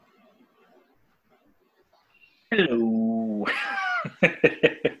Hello.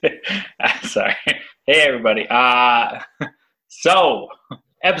 Sorry. Hey, everybody. So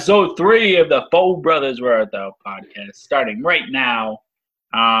episode 3 of the Foe Brothers Were At The podcast starting right now.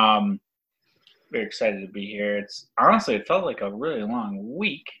 Very excited to be here. It's honestly, it felt like a really long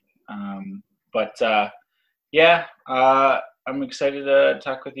week. I'm excited to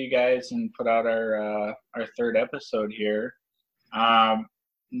talk with you guys and put out our third episode here.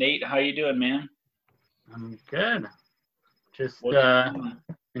 Nate, how you doing, man? I'm good. Just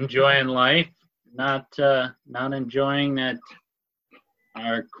enjoying life. Not enjoying that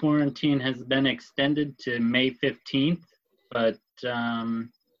our quarantine has been extended to May 15th. But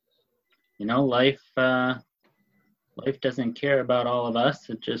life doesn't care about all of us.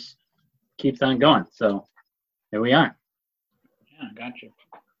 It just keeps on going. So here we are. Yeah, gotcha.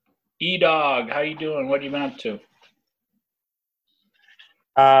 E-Dog, how you doing? What have you been up to?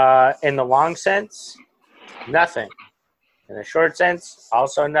 In the long sense, nothing. In the short sense,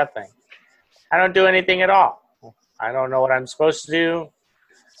 also nothing. I don't do anything at all. I don't know what I'm supposed to do.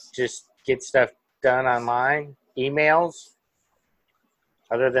 Just get stuff done online, emails.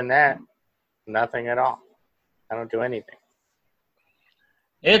 Other than that, nothing at all. I don't do anything.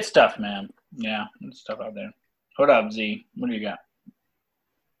 It's tough, man. Yeah, it's tough out there. What up, Z? What do you got?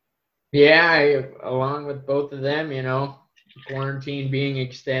 Yeah, along with both of them, quarantine being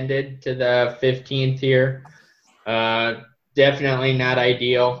extended to the 15th here. Definitely not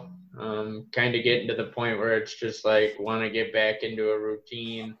ideal. Kind of getting to the point where it's just like want to get back into a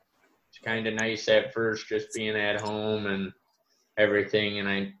routine. It's kind of nice at first just being at home and everything. And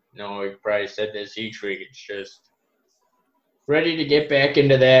I know I've probably said this each week. It's just ready to get back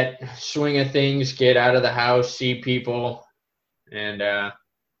into that swing of things, get out of the house, see people. And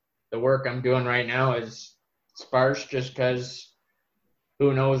the work I'm doing right now is sparse just because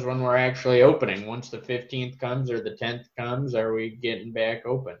who knows when we're actually opening. Once the 15th comes or the 10th comes, are we getting back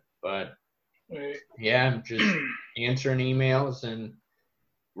open? But, yeah, I'm just answering emails and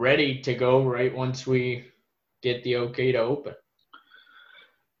ready to go right once we get the okay to open.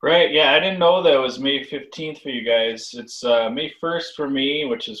 Right, yeah, I didn't know that it was May 15th for you guys. It's May 1st for me,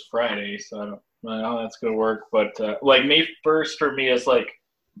 which is Friday, so I don't know how that's going to work. But, May 1st for me is,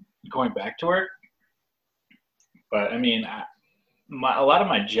 going back to work. But, I mean, a lot of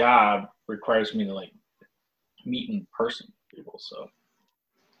my job requires me to meet in person with people, so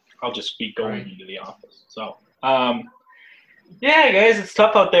I'll just be going into the office. So yeah, guys, it's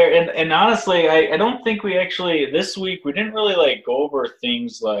tough out there, and honestly, I don't think we actually this week we didn't really go over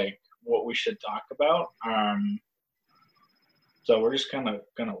things like what we should talk about. So we're just kind of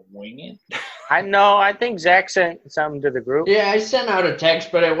gonna wing it. I think Zach sent something to the group. Yeah, I sent out a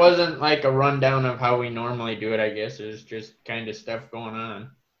text, but it wasn't like a rundown of how we normally do it, I guess. It was just kind of stuff going on.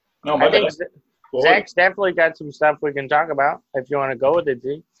 No, I think Zach's definitely got some stuff we can talk about if you want to go with it,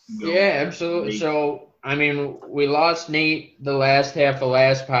 Z. Yeah, absolutely. So, I mean, we lost Nate the last half of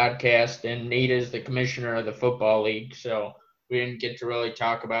last podcast, and Nate is the commissioner of the football league, so we didn't get to really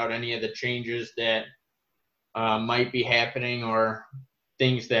talk about any of the changes that might be happening or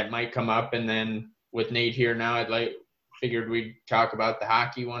things that might come up. And then with Nate here now, figured we'd talk about the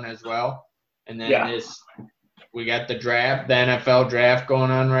hockey one as well. And then we got the draft, the NFL draft going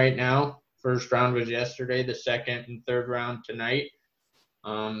on right now. First round was yesterday, the second and third round tonight.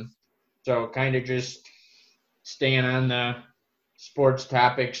 So kind of just staying on the sports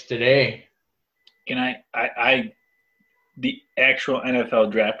topics today. Can the actual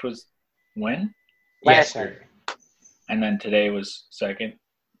NFL draft was when? Last night. And then today was second?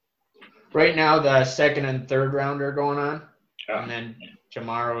 Right now, the second and third round are going on. Oh. And then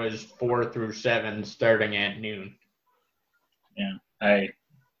tomorrow is 4 through 7 starting at noon. Yeah, I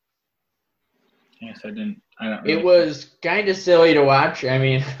don't know. It was kind of silly to watch. I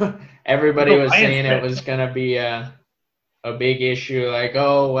mean, everybody was saying it was going to be a big issue. Like,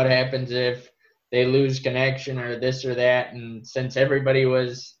 oh, what happens if they lose connection or this or that? And since everybody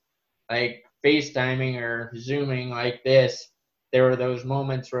was FaceTiming or Zooming like this, there were those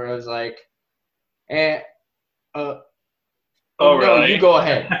moments where I was like, oh, no, really? You go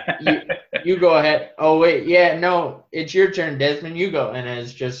ahead. You go ahead. Oh, wait, yeah, no, it's your turn, Desmond. You go. And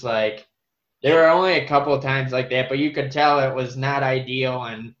it's just there were only a couple of times like that, but you could tell it was not ideal,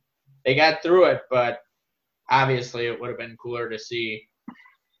 and they got through it. But obviously, it would have been cooler to see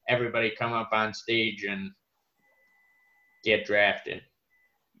everybody come up on stage and get drafted.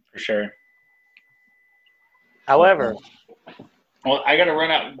 For sure. However, well, I got to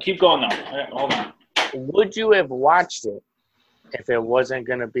run out. Keep going, though. Hold on. Would you have watched it if it wasn't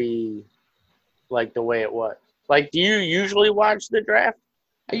going to be the way it was? Do you usually watch the draft?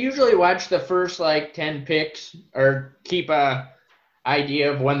 I usually watch the first 10 picks or keep a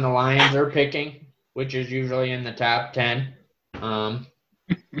idea of when the Lions are picking, which is usually in the top 10. And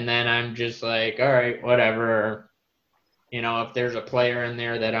then I'm just like, all right, whatever. If there's a player in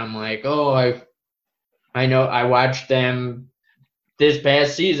there that I'm like, oh, I know I watched them this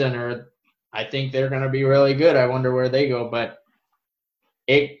past season, or I think they're going to be really good. I wonder where they go. But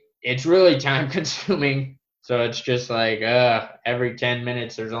it's really time consuming. So it's just like every 10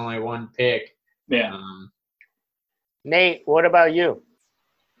 minutes there's only one pick. Yeah. Nate, what about you?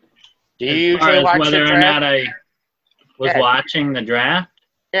 Do you As far usually as watch whether the or draft? not I was watching the draft?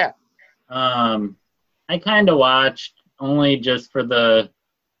 Yeah. I kind of watched only just for the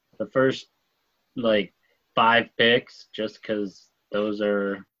first 5 picks, just because those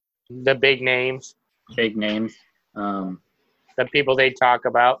are The big names, big names. the people they talk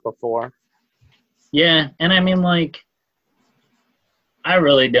about before. Yeah, and I mean, I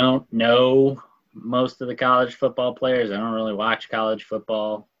really don't know most of the college football players. I don't really watch college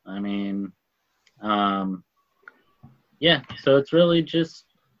football. I mean, yeah, so it's really just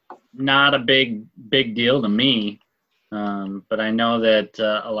not a big deal to me. But I know that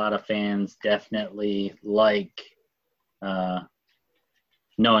a lot of fans definitely like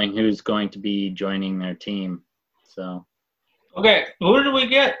knowing who's going to be joining their team. So. Okay, who did we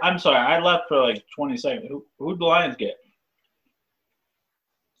get? I'm sorry, I left for 20 seconds. Who'd the Lions get?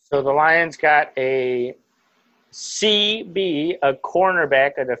 So the Lions got a CB, a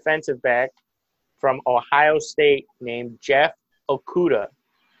cornerback, a defensive back from Ohio State named Jeff Okuda.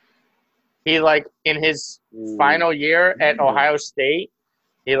 He in his final year at Ohio State,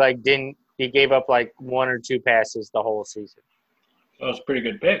 he gave up 1 or 2 passes the whole season. That was a pretty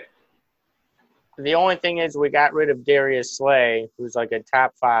good pick. The only thing is we got rid of Darius Slay, who's a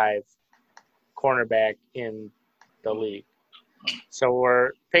top 5 cornerback in the league. So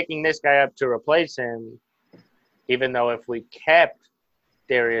we're picking this guy up to replace him, even though if we kept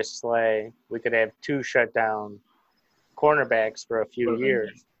Darius Slay, we could have 2 shutdown cornerbacks for a few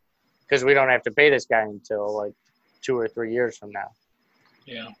years because we don't have to pay this guy until 2 or 3 years from now.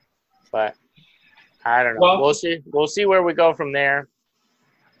 Yeah. But I don't know. Well, we'll see. We'll see where we go from there.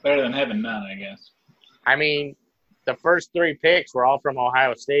 Better than having none, I guess. I mean, the first 3 picks were all from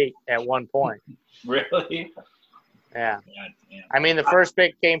Ohio State at one point. Really? Yeah. God damn. I mean, the first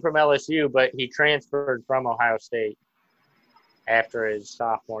pick came from LSU, but he transferred from Ohio State after his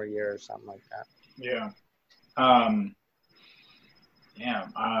sophomore year or something like that. Yeah.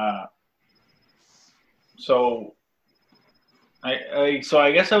 So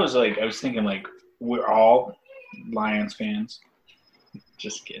I guess I was thinking we're all Lions fans.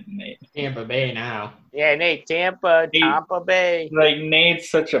 Just kidding, Nate. Tampa Bay now. Yeah, Nate, Tampa Bay.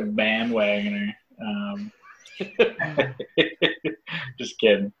 Nate's such a bandwagoner. Just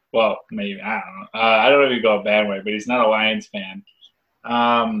kidding. Well, maybe I don't know. I don't know if you go a bandwagon, but he's not a Lions fan.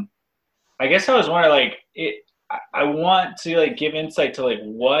 I guess I was wondering, I want to give insight to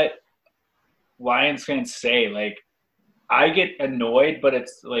what Lions fans say. I get annoyed, but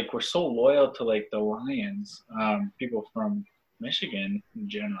it's we're so loyal to the Lions. People from Michigan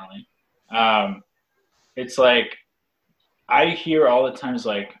generally. It's I hear all the times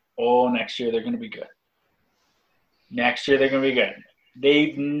oh, next year they're going to be good. Next year they're going to be good.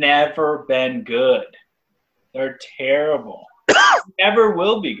 They've never been good. They're terrible. Never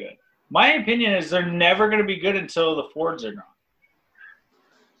will be good. My opinion is they're never going to be good until the Fords are gone.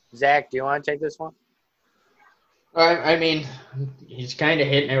 Zach, do you want to take this one? I mean, he's kind of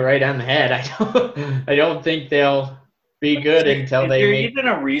hitting it right on the head. I don't think they'll be good until they make. Is there even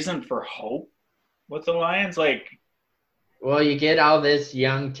a reason for hope with the Lions? Well, you get all this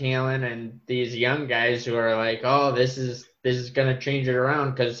young talent and these young guys who are oh, this is going to change it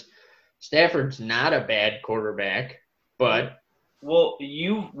around because Stafford's not a bad quarterback, but well,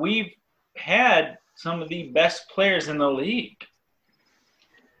 we've had some of the best players in the league.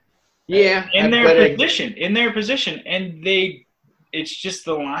 Yeah, in their position, and it's just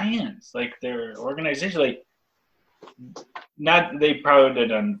the Lions, their organization, not they probably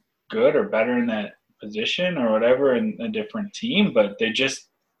done good or better in that position or whatever in a different team, but they just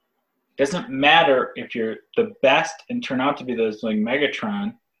doesn't matter if you're the best and turn out to be those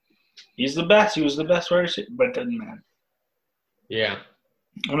Megatron. He's the best. He was the best receiver, but it doesn't matter. Yeah,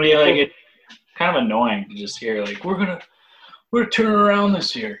 I mean, it's kind of annoying to just hear we're gonna turn around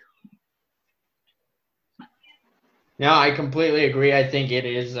this year. No, I completely agree. I think it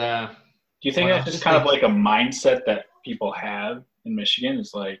is. Do you think that's just kind of a mindset that people have in Michigan?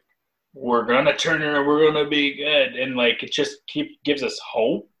 It's we're gonna turn around, we're gonna be good, and it just gives us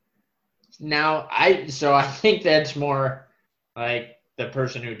hope. Now, I think that's more the the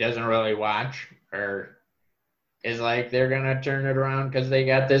person who doesn't really watch or is like they're gonna turn it around because they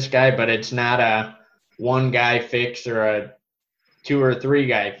got this guy, but it's not a one guy fix or a 2 or 3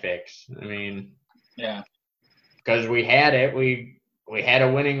 guy fix. I mean, Yeah. because we had it, we had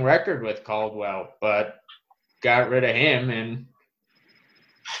a winning record with Caldwell, but got rid of him, and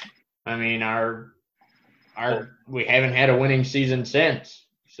I mean we haven't had a winning season since.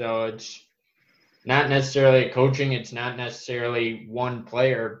 So it's not necessarily coaching, it's not necessarily one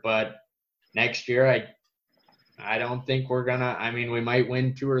player, but next year I don't think we're gonna. I mean, we might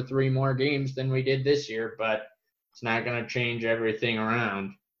win 2 or 3 more games than we did this year, but it's not gonna change everything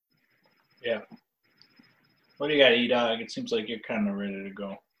around. Yeah. What do you got, E-Dog? It seems like you're kind of ready to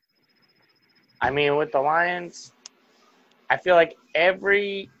go. I mean, with the Lions, I feel like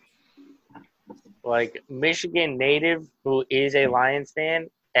every Michigan native who is a Lions fan,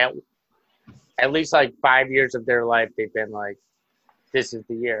 at least 5 years of their life, they've been like, this is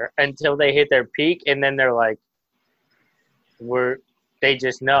the year until they hit their peak, and then they're like, they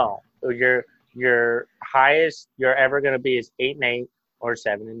just know your highest you're ever going to be is 8-8 or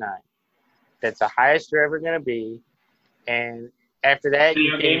 7-9. That's the highest you're ever going to be, and after that,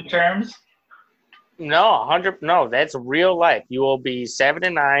 Video game terms? No, 100. No, that's real life. You will be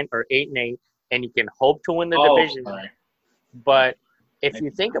 7-9 or 8-8, and you can hope to win the division. Sorry. But if you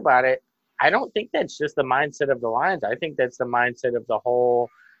think about it, I don't think that's just the mindset of the Lions. I think that's the mindset of the whole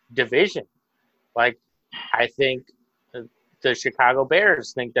division. I think the Chicago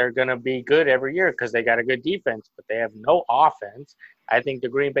Bears think they're going to be good every year because they got a good defense, but they have no offense. I think the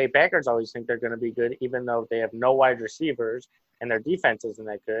Green Bay Packers always think they're going to be good, even though they have no wide receivers and their defense isn't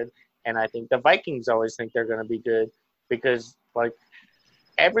that good. And I think the Vikings always think they're going to be good because,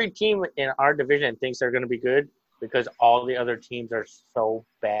 every team in our division thinks they're going to be good because all the other teams are so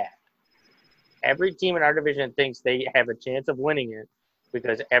bad. Every team in our division thinks they have a chance of winning it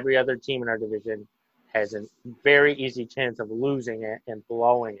because every other team in our division has a very easy chance of losing it and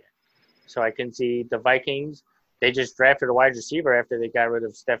blowing it. So I can see the Vikings, they just drafted a wide receiver after they got rid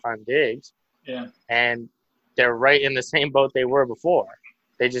of Stephon Diggs. Yeah. And they're right in the same boat they were before.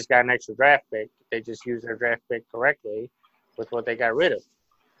 They just got an extra draft pick. They just used their draft pick correctly with what they got rid of.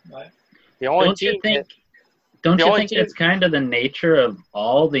 Right. The only Don't you think it's kind of the nature of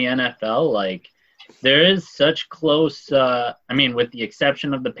all the NFL? There is such close with the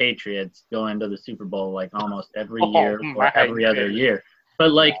exception of the Patriots going to the Super Bowl almost every year or every other year.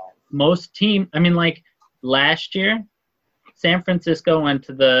 But most teams, last year, San Francisco went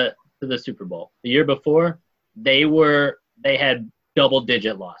to the Super Bowl. The year before, they had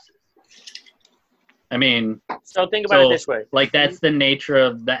double-digit losses. So think about it this way. That's the nature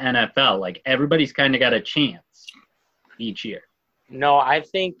of the NFL. Everybody's kind of got a chance each year. No, I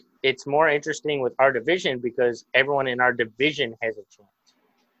think it's more interesting with our division because everyone in our division has a chance.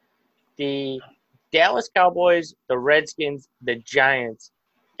 The Dallas Cowboys, the Redskins, the Giants,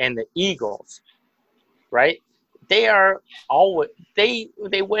 and the Eagles, right? They are always they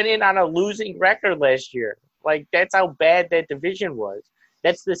went in on a losing record last year. That's how bad that division was.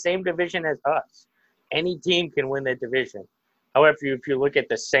 That's the same division as us. Any team can win that division. However, if you look at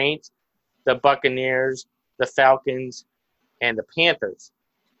the Saints, the Buccaneers, the Falcons, and the Panthers,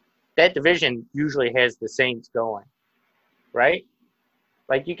 that division usually has the Saints going, right?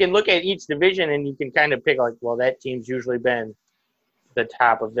 You can look at each division and you can kind of pick that team's usually been the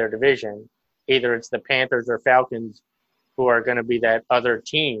top of their division. Either it's the Panthers or Falcons who are going to be that other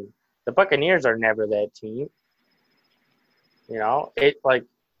team. The Buccaneers are never that team.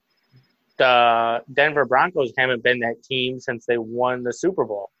 The Denver Broncos haven't been that team since they won the Super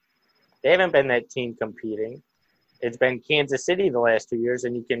Bowl. They haven't been that team competing. It's been Kansas City the last 2 years,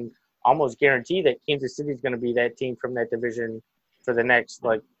 and you can almost guarantee that Kansas City is going to be that team from that division for the next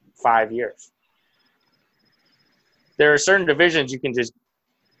 5 years. There are certain divisions you can just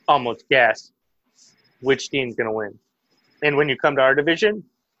almost guess which team's going to win. And when you come to our division,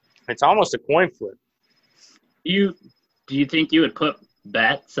 it's almost a coin flip. Do you think you would put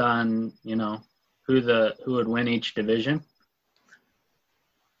bets on, who would win each division?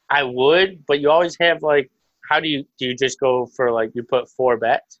 I would, but you always have how do you just go for you put 4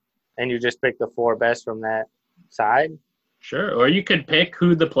 bets and you just pick the 4 best from that side? Sure. Or you could pick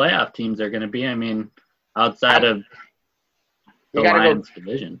who the playoff teams are going to be. Outside of the Lions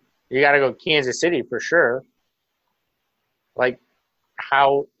division. You got to go Kansas City for sure.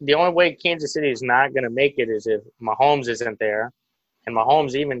 The only way Kansas City is not going to make it is if Mahomes isn't there, and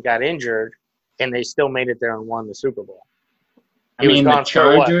Mahomes even got injured, and they still made it there and won the Super Bowl. The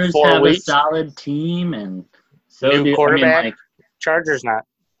Chargers have a solid team, and so new quarterback. Chargers not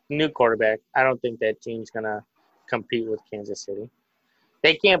new quarterback. I don't think that team's going to compete with Kansas City.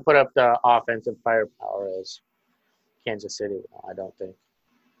 They can't put up the offensive firepower as Kansas City will, I don't think.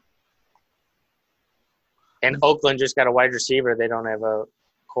 And Oakland just got a wide receiver. They don't have a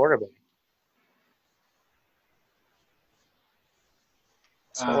quarterback.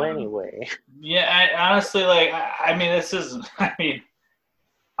 So anyway. Yeah, I honestly, I mean, this is,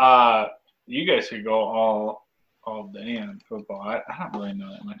 you guys could go all day on football. I don't really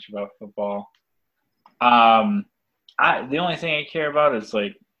know that much about football. The only thing I care about is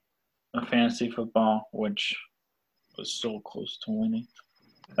like a fantasy football, which was so close to winning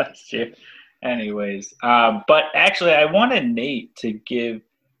last year. Anyways, but actually, I wanted Nate to give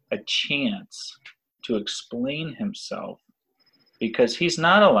a chance to explain himself because he's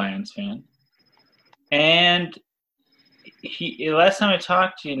not a Lions fan, and last time I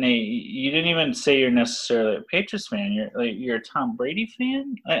talked to you, Nate, you didn't even say you're necessarily a Patriots fan. You're a Tom Brady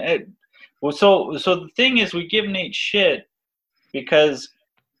fan. So the thing is, we give Nate shit because,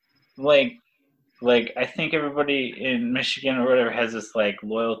 like I think everybody in Michigan or whatever has this like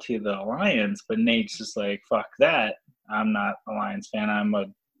loyalty to the Lions, but Nate's just like, fuck that. I'm not a Lions fan. I'm a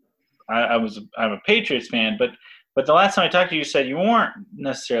Patriots fan. But the last time I talked to you, you said you weren't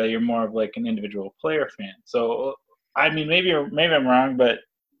necessarily. You're more of like an individual player fan. So I mean, maybe I'm wrong, but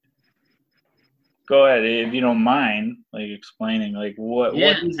go ahead if you don't mind, like explaining, like what.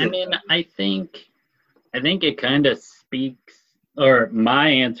 Yeah, what is I it? mean, I think it kind of speaks, or my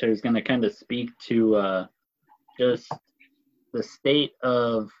answer is going to kind of speak to just the state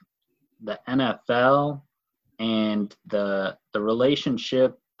of the NFL and the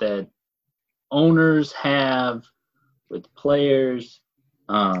relationship that owners have with players.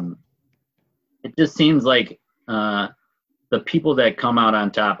 It just seems like the people that come out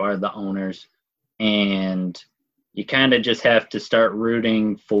on top are the owners, and you kind of just have to start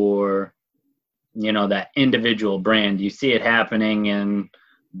rooting for, that individual brand. You see it happening in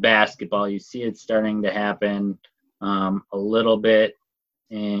basketball. You see it starting to happen a little bit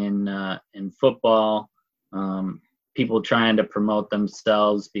in football. People trying to promote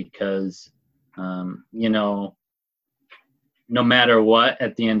themselves because, no matter what,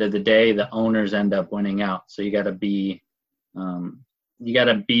 at the end of the day, the owners end up winning out. So you got to be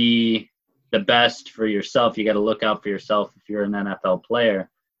the best for yourself. You got to look out for yourself if you're an NFL player.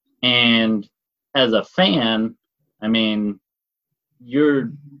 And as a fan, I mean,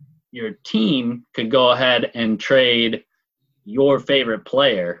 your team could go ahead and trade your favorite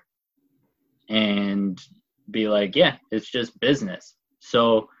player and be like, yeah, it's just business.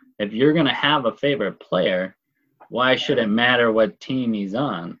 So if you're going to have a favorite player, why should it matter what team he's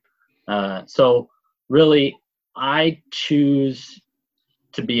on? So really, I choose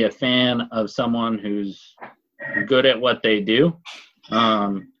to be a fan of someone who's good at what they do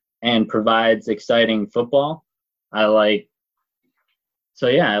and provides exciting football. I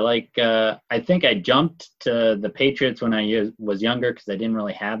think I jumped to the Patriots when I was younger because I didn't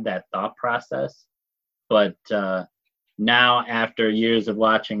really have that thought process. But now, after years of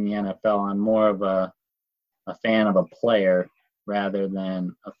watching the NFL, I'm more of a fan of a player rather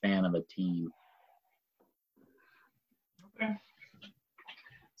than a fan of a team. Okay.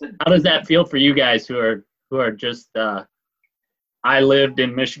 How does that feel for you guys who are just I lived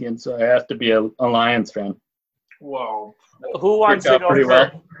in Michigan, so I have to be a Lions fan? Whoa. Who wants to go pretty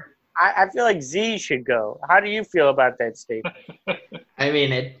first? well. I feel like Z should go. How do you feel about that statement? I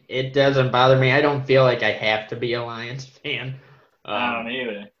mean, it doesn't bother me. I don't feel like I have to be a Lions fan. I don't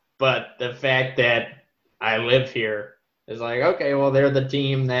either. But the fact that I live here is like, okay, well, they're the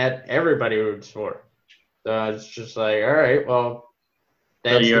team that everybody roots for. So it's just like, all right, well,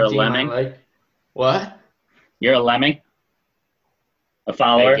 that's you're the a team lemming? I like. What? You're a lemming? A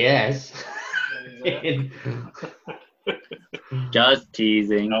follower? I guess. Just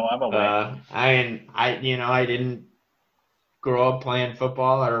teasing. No, I'm away. I didn't grow up playing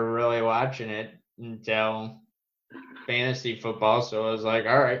football or really watching it until fantasy football. So I was like,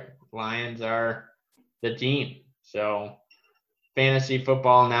 all right, Lions are the team. So fantasy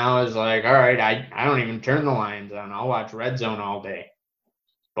football now is like, all right, I don't even turn the Lions on. I'll watch Red Zone all day.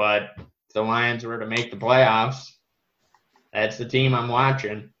 But if the Lions were to make the playoffs, that's the team I'm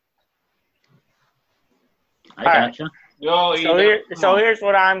watching. I gotcha. So here's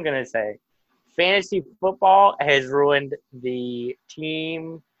what I'm going to say. Fantasy football has ruined the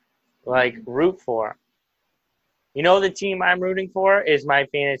team, root for. The team I'm rooting for is my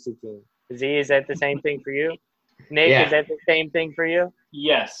fantasy team. Z, is that the same thing for you? Nate, Yeah. Is that the same thing for you?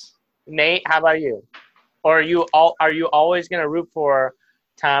 Yes. Nate, how about you? Or are you always going to root for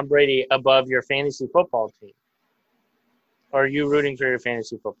Tom Brady above your fantasy football team? Or are you rooting for your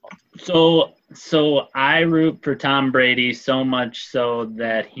fantasy football? So I root for Tom Brady so much so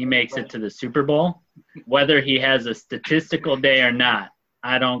that he makes it to the Super Bowl, whether he has a statistical day or not.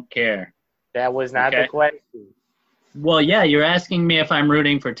 I don't care. That was not the question. Well, yeah, you're asking me if I'm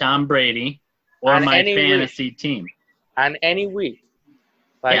rooting for Tom Brady or On my any fantasy team. On any week.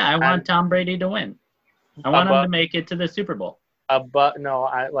 Like, yeah, I want Tom Brady to win. I want him to make it to the Super Bowl. On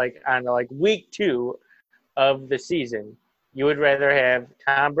week 2 of the season, you would rather have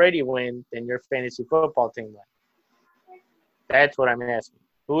Tom Brady win than your fantasy football team win. That's what I'm asking.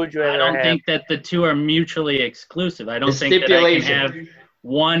 Who would you rather have? I don't think that the two are mutually exclusive. I don't think that I can have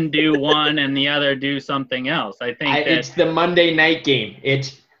one do one and the other do something else. I think it's the Monday night game.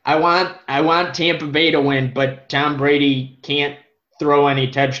 I want Tampa Bay to win, but Tom Brady can't throw any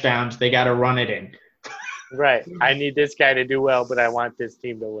touchdowns. They got to run it in. Right. I need this guy to do well, but I want this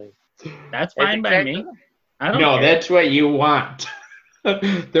team to win. That's fine by me. I don't care. That's what you want.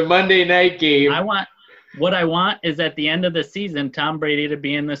 The Monday night game. What I want is at the end of the season, Tom Brady to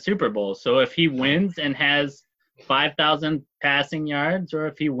be in the Super Bowl. So if he wins and has 5,000 passing yards, or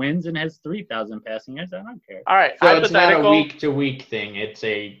if he wins and has 3,000 passing yards, I don't care. All right. So it's not a week-to-week thing. It's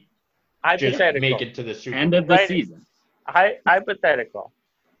a just make it to the Super Bowl. End of the season. Hypothetical.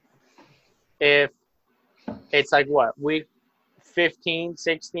 If it's like what, week 15,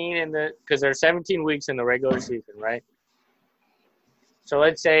 16 because there are 17 weeks in the regular season, right? So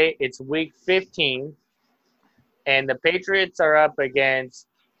let's say it's week 15 and the Patriots are up against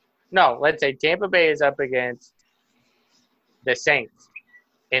let's say Tampa Bay is up against the Saints.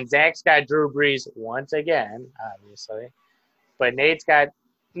 And Zach's got Drew Brees once again, obviously. But Nate has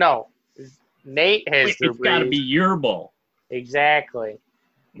Drew Brees. It's got to be your bowl. Exactly.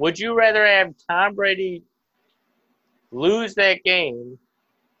 Would you rather have Tom Brady lose that game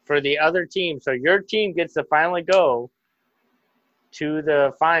for the other team so your team gets to finally go to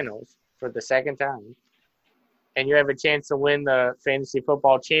the finals for the second time and you have a chance to win the fantasy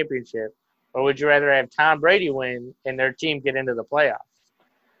football championship, or would you rather have Tom Brady win and their team get into the playoffs?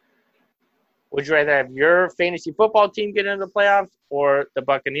 Would you rather have your fantasy football team get into the playoffs or the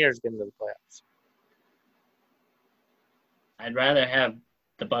Buccaneers get into the playoffs? I'd rather have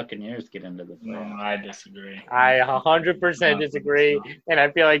the Buccaneers get into the playoffs. No, I disagree. I 100% disagree, and I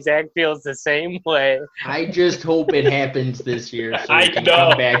feel like Zach feels the same way. I just hope it happens this year so I we can know.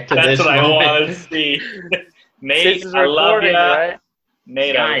 come back to That's this what moment. I want to see. Nate, This is I love recording, you. right?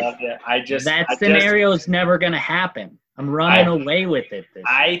 Nate, Guys, I love you. That scenario is never going to happen. I'm running away with it.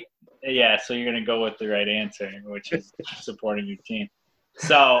 So you're going to go with the right answer, which is supporting your team.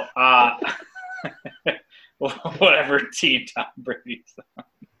 So, whatever team Tom Brady's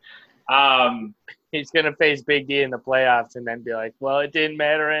on. He's going to face Big D in the playoffs and then be like, well, it didn't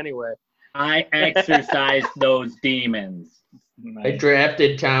matter anyway. I exercised those demons. I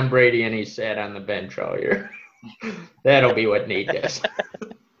drafted Tom Brady and he sat on the bench all year. That'll be what Nate does.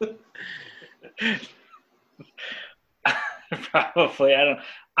 Probably. All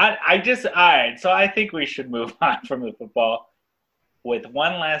right. So I think we should move on from the football with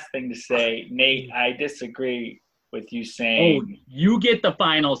one last thing to say. Nate, I disagree with you saying. Oh, you get the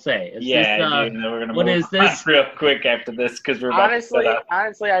final say. We're going to move on real quick after this because we're honestly,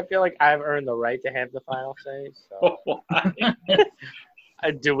 I feel like I've earned the right to have the final say. So. Why?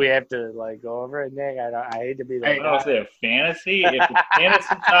 Do we have to go over it, Nick? I hate to be the. I don't say a fantasy. If it's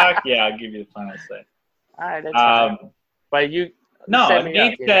fantasy talk, yeah, I'll give you the final say. All right, that's fine. But you. No,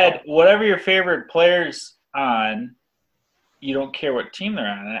 Nate said whatever your favorite player's on, you don't care what team they're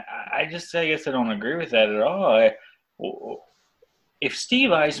on. I guess I don't agree with that at all. If Steve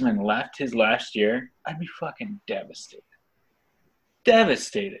Eisman left his last year, I'd be fucking devastated.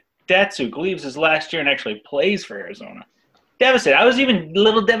 Devastated. Datsuk leaves his last year and actually plays for Arizona. Devastated. I was even a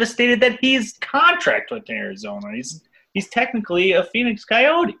little devastated that he's contract with Arizona. He's technically a Phoenix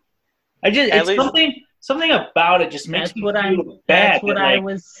Coyote. Something about it just makes me feel bad. That's what I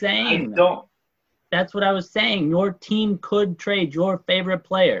was saying. That's what I was saying. Your team could trade your favorite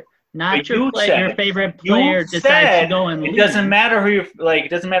player. Not your favorite player decides to go and leave. It doesn't matter it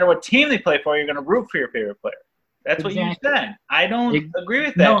doesn't matter what team they play for, you're gonna root for your favorite player. That's what you said. I don't agree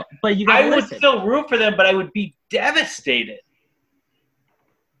with that. No, but I would still root for them, but I would be devastated.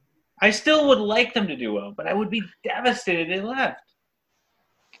 I still would like them to do well, but I would be devastated they left.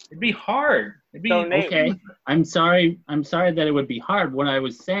 It'd be hard. Okay. I'm sorry that it would be hard. What I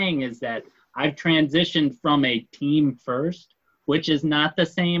was saying is that I've transitioned from a team first, which is not the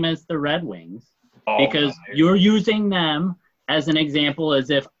same as the Red Wings, because you're using them as an example as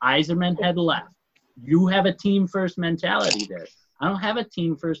if Yzerman had left. You have a team first mentality there. I don't have a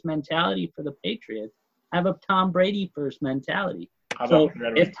team first mentality for the Patriots. have a Tom Brady first mentality. How So about for the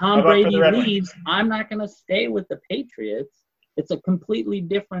Red Wings? if How Tom about for Brady the Red Wings? leaves, I'm not going to stay with the Patriots. It's a completely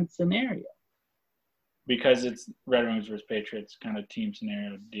different scenario. Because it's Red Wings versus Patriots kind of team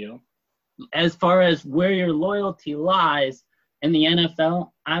scenario deal. As far as where your loyalty lies in the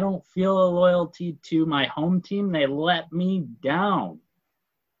NFL, I don't feel a loyalty to my home team. They let me down.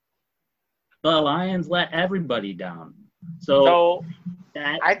 The Lions let everybody down. So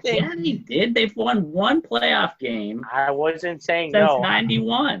I think yeah, they did. They've won one playoff game I wasn't saying since no.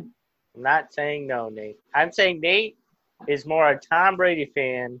 91. I'm not saying no, Nate. I'm saying Nate is more a Tom Brady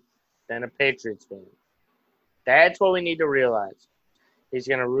fan than a Patriots fan. That's what we need to realize. He's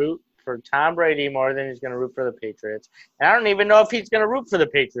going to root for Tom Brady more than he's going to root for the Patriots. And I don't even know if he's going to root for the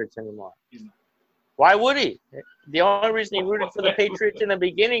Patriots anymore. Why would he? The only reason he rooted for the Patriots in the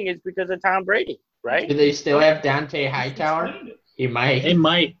beginning is because of Tom Brady, right? Do they still have Dante Hightower? He might. They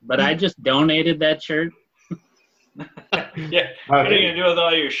might, but I just donated that shirt. Yeah. What are you going to do with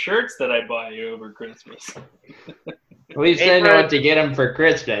all your shirts that I bought you over Christmas? At least I know what to get him for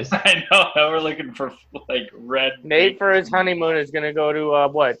Christmas. I know. We're looking for, like, red. Nate, for his honeymoon, is going to go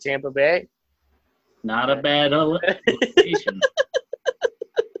to, Tampa Bay? Not a bad location.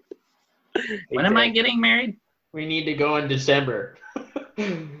 When am I getting married? We need to go in December.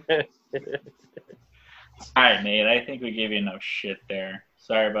 All right, Nate. I think we gave you enough shit there.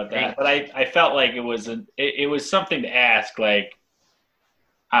 Sorry about that. But I felt like it was something to ask. Like,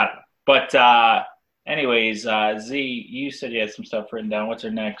 I don't know. But anyways, Z, you said you had some stuff written down. What's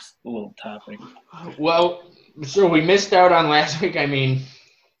our next little topic? Well, so we missed out on last week. I mean,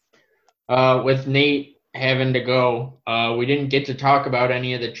 with Nate having to go, we didn't get to talk about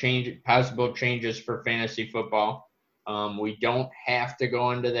any of the possible changes for fantasy football. We don't have to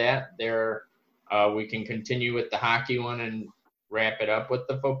go into that. We can continue with the hockey one and wrap it up with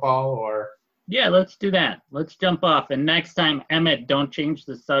the football, or yeah, let's do that. Let's jump off. And next time, Emmett, don't change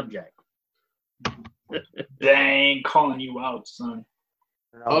the subject. Dang, calling you out, son.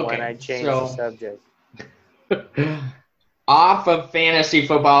 When I change the subject. Off of fantasy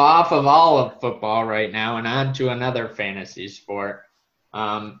football, off of all of football right now, and on to another fantasy sport,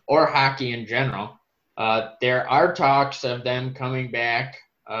 or hockey in general. There are talks of them coming back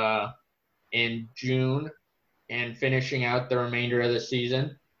in June and finishing out the remainder of the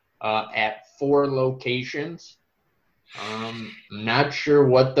season at 4 locations. I'm not sure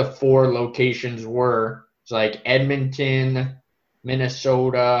what the 4 locations were. It's like Edmonton,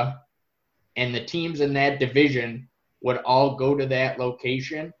 Minnesota, and the teams in that division would all go to that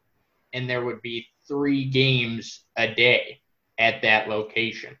location, and there would be 3 games a day at that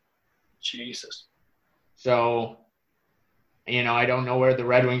location. Jesus. So, I don't know where the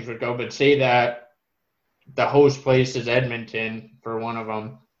Red Wings would go, but say that the host place is Edmonton for one of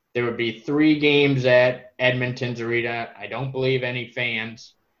them. There would be 3 games at Edmonton's arena. I don't believe any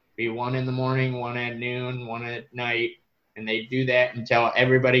fans. Be 1 in the morning, 1 at noon, 1 at night, and they do that until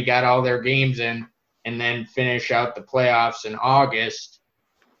everybody got all their games in, and then finish out the playoffs in August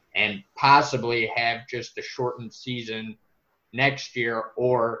and possibly have just a shortened season next year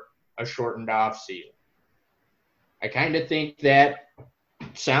or a shortened off season. I kind of think that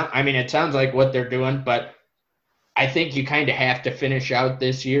it sounds like what they're doing, but I think you kind of have to finish out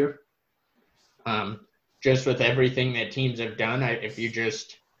this year. Just with everything that teams have done, if you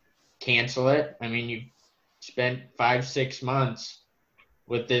just cancel it, you've spent 5-6 months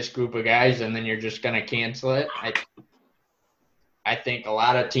with this group of guys, and then you're just going to cancel it. I think a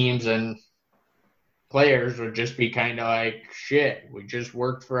lot of teams and players would just be kind of like, shit, we just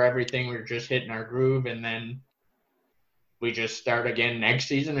worked for everything. We're just hitting our groove, and then we just start again next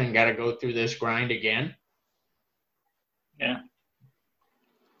season and got to go through this grind again. Yeah.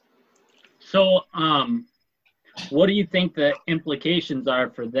 So, what do you think the implications are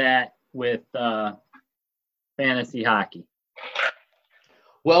for that with fantasy hockey?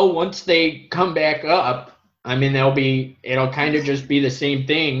 Well, once they come back up, it'll kind of just be the same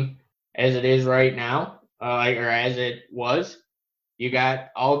thing as it is right now, or as it was. You got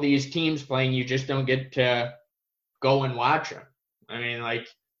all these teams playing. You just don't get to go and watch them.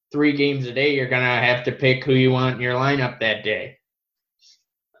 3 games a day, you're going to have to pick who you want in your lineup that day.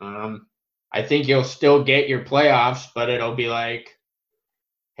 I think you'll still get your playoffs, but it'll be like,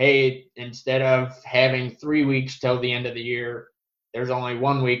 hey, instead of having 3 weeks till the end of the year, there's only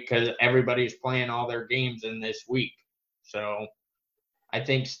 1 week because everybody's playing all their games in this week. So I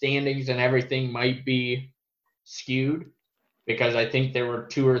think standings and everything might be skewed because I think there were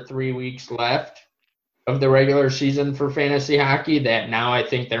 2 or 3 weeks left of the regular season for fantasy hockey that now I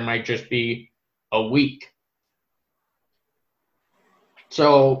think there might just be a week.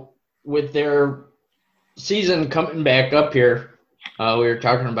 So with their season coming back up here, we were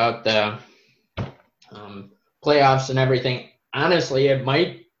talking about the playoffs and everything. Honestly,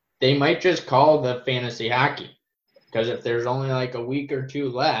 they might just call the fantasy hockey, because if there's only like a week or two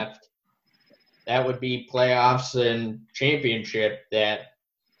left, that would be playoffs and championship that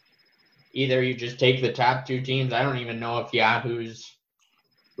either you just take the top two teams. I don't even know if Yahoo's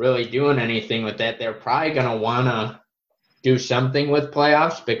really doing anything with that. They're probably going to want to do something with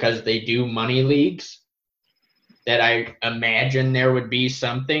playoffs because they do money leagues that I imagine there would be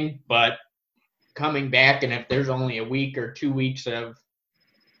something. But coming back, and if there's only a week or 2 weeks of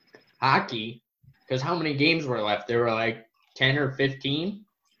hockey, because how many games were left? There were like 10 or 15,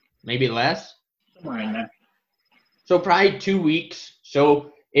 maybe less. So probably 2 weeks.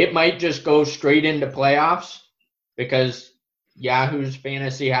 So it might just go straight into playoffs because Yahoo's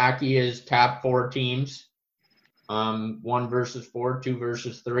fantasy hockey is top 4 teams, 1 versus 4, 2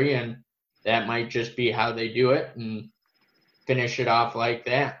 versus 3, and that might just be how they do it and finish it off like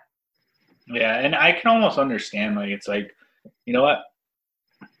that. Yeah, and I can almost understand, like, it's like, you know what?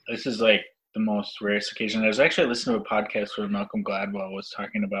 This is like the most rarest occasion. I was actually listening to a podcast where Malcolm Gladwell was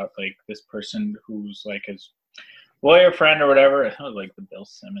talking about like this person who's like his lawyer friend or whatever. It was like the Bill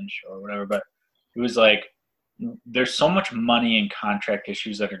Simmons show or whatever, but it was like there's so much money and contract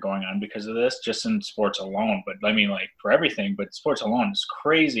issues that are going on because of this, just in sports alone. But I mean, like for everything, but sports alone, it's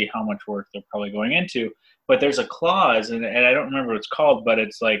crazy how much work they're probably going into. But there's a clause, and I don't remember what it's called, but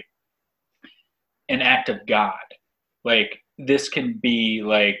it's like an act of God. Like this can be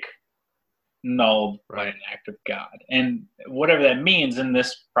like nulled by an act of God, and whatever that means. And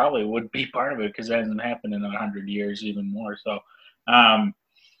this probably would be part of it because it hasn't happened in 100 years, even more. So,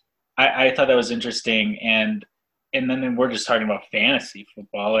 I thought that was interesting, and then we're just talking about fantasy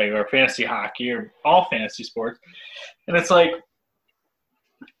football, like, or fantasy hockey, or all fantasy sports, and it's like,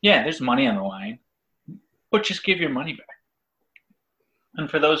 yeah, there's money on the line, but just give your money back. And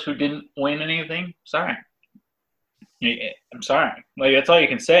for those who didn't win anything, sorry. I'm sorry. Like, that's all you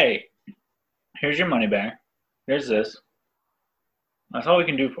can say. Here's your money back. Here's this. That's all we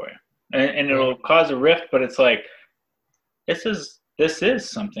can do for you. And it'll cause a rift, but it's like, this is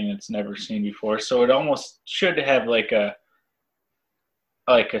something that's never seen before. So it almost should have like a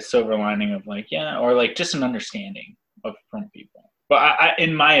silver lining of like, yeah, or like just an understanding from people. But I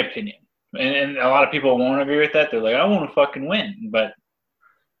in my opinion, and a lot of people won't agree with that. They're like, I want to fucking win. But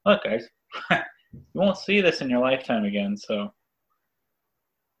look, guys, you won't see this in your lifetime again. So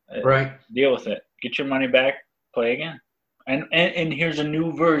right, deal with it. Get your money back. Play again. And here's a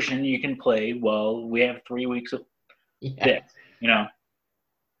new version you can play. Well, we have 3 weeks of this. You know,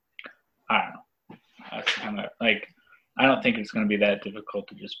 I don't know. That's kind of like, I don't think it's going to be that difficult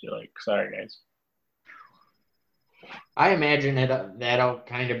to just be like, sorry, guys. I imagine that'll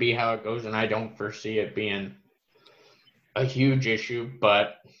kind of be how it goes, and I don't foresee it being a huge issue,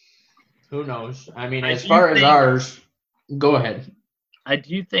 but who knows? I mean, as far as ours, go ahead. I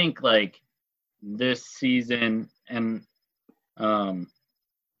do think like this season, and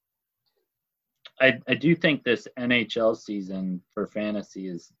I do think this NHL season for fantasy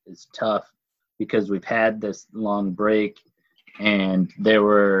is tough because we've had this long break, and there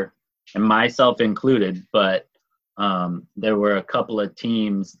were, and myself included, but there were a couple of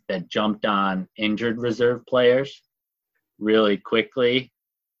teams that jumped on injured reserve players really quickly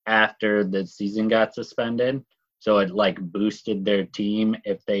after the season got suspended. So it like boosted their team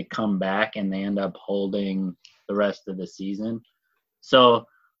if they come back and they end up holding the rest of the season. So,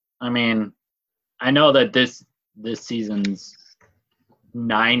 I mean, I know that this season's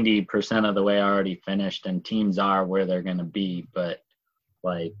 90% of the way already finished and teams are where they're going to be, but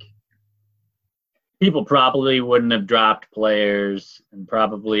like people probably wouldn't have dropped players and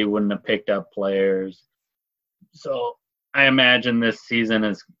probably wouldn't have picked up players. So I imagine this season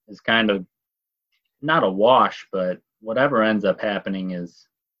is kind of not a wash, but whatever ends up happening is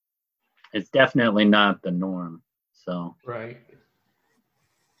it's definitely not the norm. So right.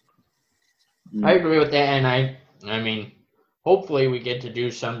 I agree with that, and I mean, hopefully we get to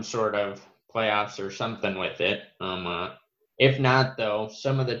do some sort of playoffs or something with it. If not, though,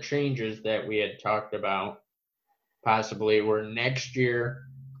 some of the changes that we had talked about possibly were next year,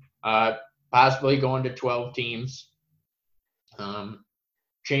 possibly going to 12 teams,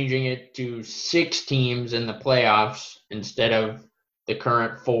 changing it to 6 teams in the playoffs instead of the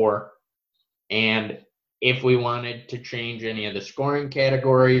current 4, and if we wanted to change any of the scoring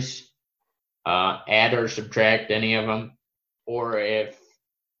categories, add or subtract any of them, or if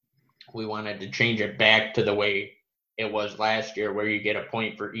we wanted to change it back to the way it was last year where you get a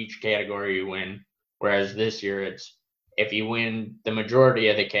point for each category you win, whereas this year it's if you win the majority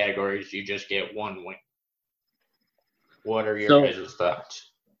of the categories, you just get 1 What are your guys'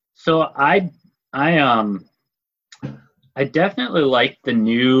 thoughts? So I definitely like the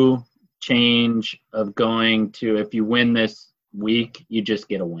new change of going to, if you win this week, you just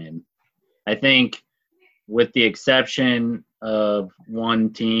get a win. I think with the exception of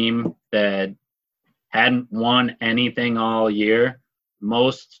one team that hadn't won anything all year,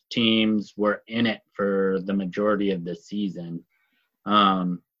 most teams were in it for the majority of the season.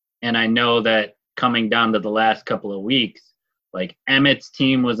 And I know that coming down to the last couple of weeks, like Emmett's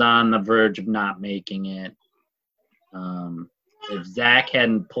team was on the verge of not making it. If Zach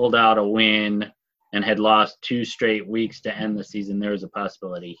hadn't pulled out a win and had lost 2 straight weeks to end the season, there was a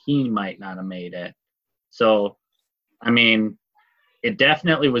possibility he might not have made it. So, I mean, it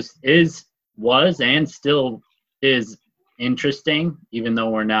definitely was and still is interesting, even though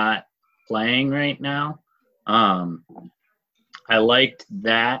we're not playing right now. I liked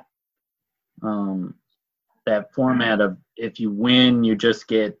that that format of if you win, you just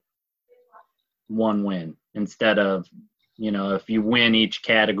get one win instead of, if you win each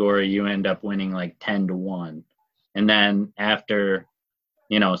category, you end up winning like 10-1. And then after,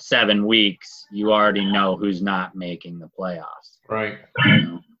 7 weeks, you already know who's not making the playoffs. Right.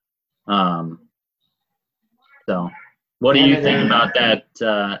 So what do you think about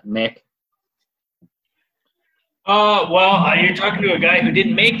that, Nick? Well, you're talking to a guy who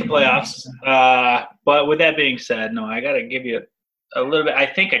didn't make the playoffs. But with that being said, no, I got to give you a little bit. I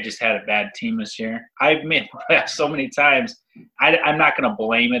think I just had a bad team this year. I've made the playoffs so many times. I'm not going to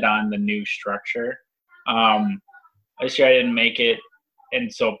blame it on the new structure. This year I didn't make it. And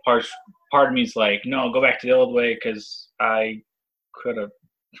so part of me is like, no, go back to the old way because I could have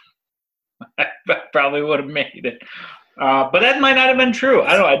 – I probably would have made it. But that might not have been true.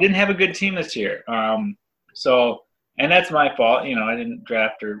 I don't know. I didn't have a good team this year. So, and that's my fault. I didn't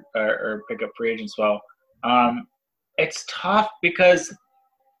draft or pick up free agents well. It's tough because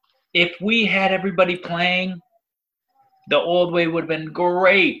if we had everybody playing, the old way would have been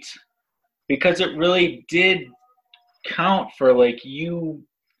great because it really did count for like you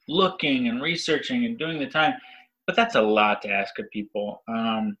looking and researching and doing the time. But that's a lot to ask of people.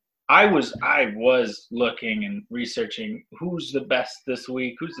 I was looking and researching who's the best this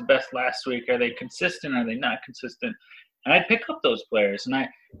week, who's the best last week, are they consistent, are they not consistent? And I'd pick up those players. And I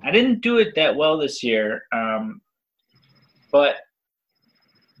didn't do it that well this year, but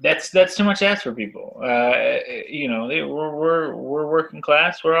that's too much to ask for people. We're working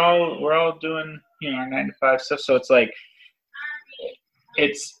class. We're all doing our 9-to-5 stuff. So it's like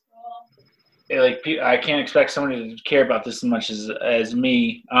I can't expect somebody to care about this as much as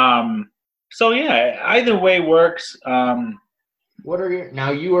me. So yeah, either way works. What are your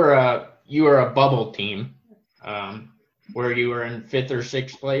now? You were a bubble team, where you were in 5th or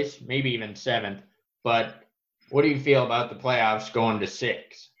 6th place, maybe even 7th. But what do you feel about the playoffs going to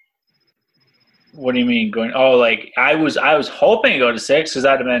 6? What do you mean going? Oh, like I was hoping to go to 6 because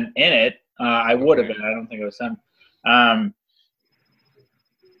I'd have been in it. I would have been. I don't think it was 7.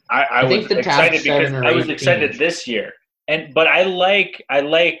 I was excited because I was excited this year, but I like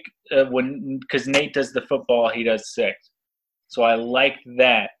when because Nate does the football, he does 6, so I like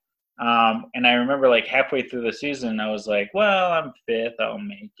that. And I remember like halfway through the season, I was like, well, I'm 5th, I'll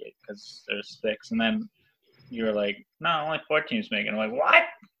make it because there's 6, and then you were like, no, only 4 teams make it. I'm like, what?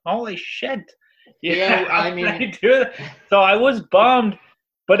 Holy shit! Yeah, I mean, I do it. So I was bummed,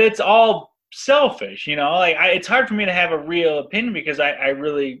 but it's all selfish, like it's hard for me to have a real opinion because I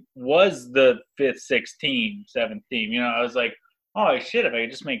really was the 5th, 6th team, 7th team. I was like, oh shit, if I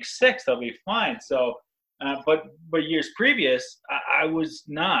could just make 6th, I'll be fine. So, but years previous, I was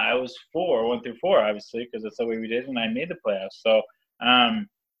not. I was 1 through 4, obviously, because that's the way we did when I made the playoffs. So,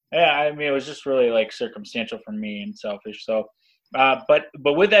 yeah, I mean, it was just really like circumstantial for me and selfish. So, but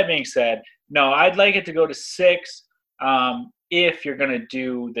with that being said, no, I'd like it to go to 6. If you're going to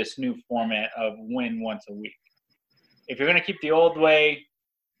do this new format of win once a week. If you're going to keep the old way,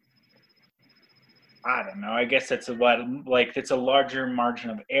 I don't know. I guess it's it's a larger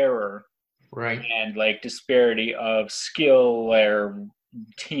margin of error. Right. And like disparity of skill or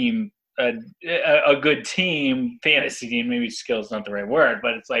team, a good team, fantasy team, maybe skill is not the right word,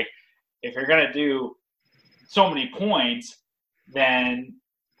 but it's like if you're going to do so many points, then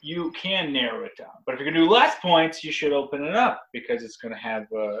you can narrow it down. But if you're going to do less points, you should open it up because it's going to have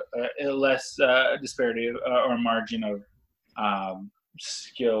a less disparity or margin of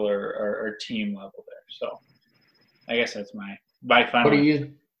skill or team level there. So I guess that's my final.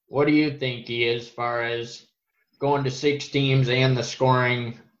 What do you think, D, as far as going to 6 teams and the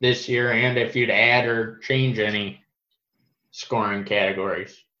scoring this year, and if you'd add or change any scoring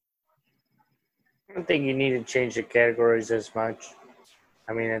categories? I don't think you need to change the categories as much.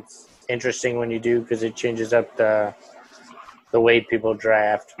 I mean, it's interesting when you do because it changes up the way people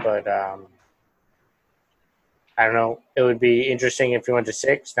draft. But I don't know. It would be interesting if you went to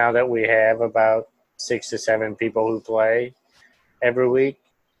 6 now that we have about 6 to 7 people who play every week.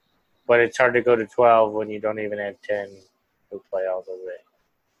 But it's hard to go to 12 when you don't even have 10 who play all the way.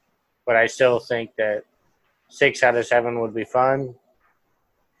 But I still think that 6 out of 7 would be fun.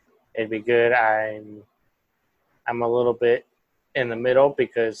 It'd be good. I'm a little bit in the middle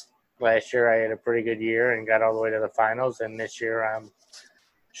because last year I had a pretty good year and got all the way to the finals, and this year I'm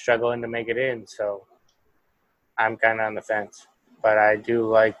struggling to make it in. So I'm kind of on the fence. But I do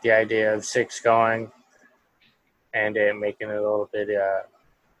like the idea of 6 going and making it a little bit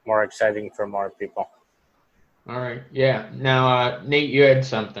more exciting for more people. All right. Yeah. Now, Nate, you had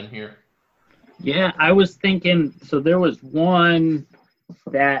something here. Yeah, I was thinking, so there was one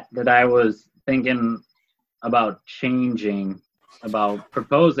stat that I was thinking about changing, about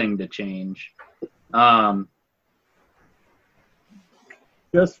proposing to change.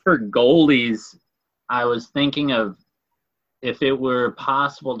 Just for goalies, I was thinking of if it were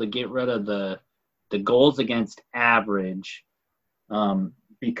possible to get rid of the goals against average,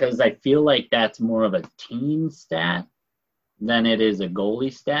 because I feel like that's more of a team stat than it is a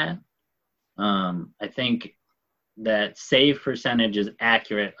goalie stat. I think that save percentage is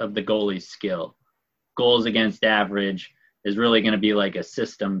accurate of the goalie's skill. Goals against average is really going to be like a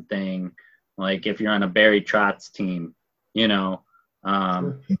system thing, like if you're on a Barry Trotz team, you know.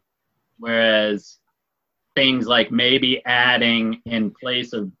 Whereas things like maybe adding in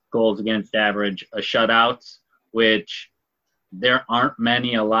place of goals against average a shutouts, which there aren't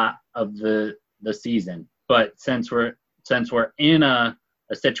many a lot of the season. But since we're in a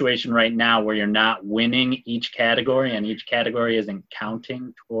situation right now where you're not winning each category and each category isn't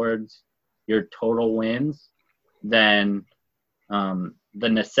counting towards your total wins, then the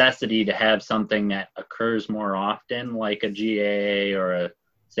necessity to have something that occurs more often, like a GAA or a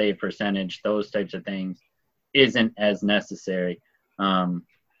save percentage, those types of things, isn't as necessary.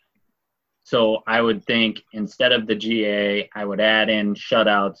 So I would think instead of the GAA, I would add in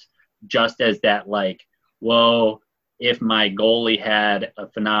shutouts just as that, like, whoa, if my goalie had a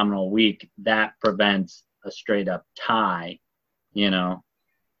phenomenal week, that prevents a straight up tie, you know,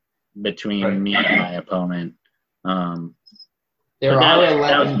 between me and my opponent. There are 11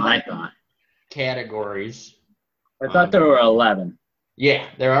 that was my thought. Categories. I thought there were 11. Yeah,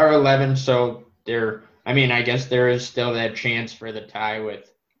 there are 11. So I guess there is still that chance for the tie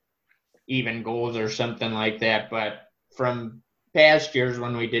with even goals or something like that. But from past years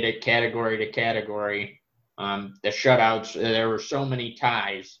when we did it category to category, the shutouts, there were so many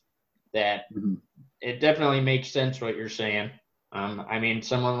ties that it definitely makes sense what you're saying.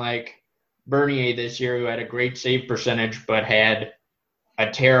 Someone like Bernier this year who had a great save percentage but had a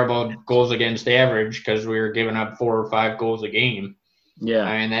terrible goals against average because we were giving up 4 or 5 goals a game. Yeah.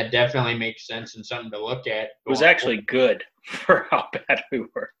 I mean, that definitely makes sense and something to look at. It was actually good for how bad we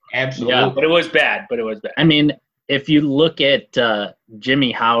were. Absolutely. Yeah, but it was bad. I mean, if you look at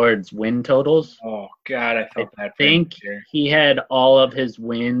Jimmy Howard's win totals. Oh, God, I felt bad for him. I think he had all of his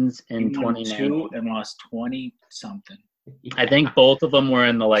wins in 2019 and lost 20-something. I think both of them were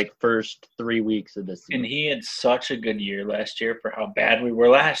in the first 3 weeks of the season. And he had such a good year last year for how bad we were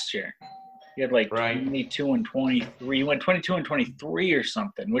last year. He had 22 and 23. He went 22 and 23 or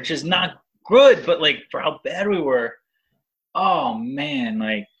something, which is not good, but for how bad we were. Oh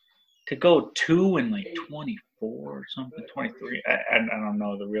man, to go 2 and 24 or something, 23. I don't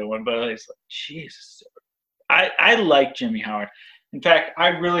know the real one, but it's Jesus. I like Jimmy Howard. In fact, I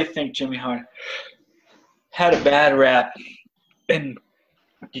really think Jimmy Howard had a bad rap in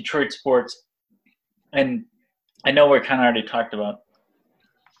Detroit sports. And I know we're kind of already talked about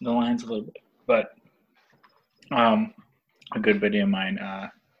the Lions a little bit, but a good buddy of mine,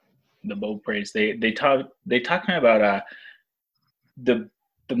 the Bo Praise, they talked to me about the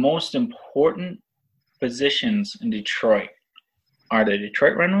most important positions in Detroit are the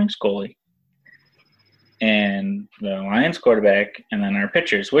Detroit Red Wings goalie and the Lions quarterback, and then our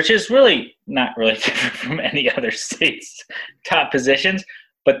pitchers, which is really not really different from any other state's top positions,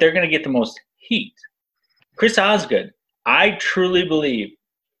 but they're going to get the most heat. Chris Osgood, I truly believe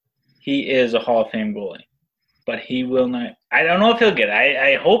he is a Hall of Fame goalie, but he will not. I don't know if he'll get it.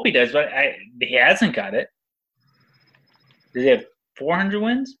 I hope he does, but he hasn't got it. Does he have 400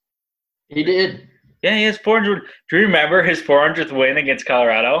 wins? He did. Yeah, he has 400. Do you remember his 400th win against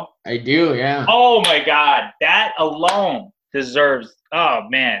Colorado? I do, yeah. Oh, my God. That alone deserves – oh,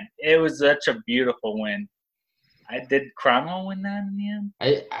 man. It was such a beautiful win. Did Cromwell win that in the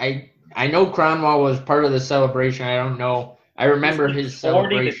end? I know Cronwall was part of the celebration. I don't know. I remember his 40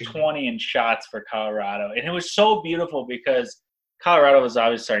 celebration. to 20 in shots for Colorado. And it was so beautiful because Colorado was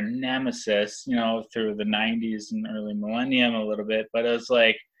obviously our nemesis, through the 90s and early millennium a little bit. But it was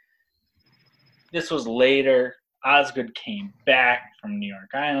like, this was later. Osgood came back from New York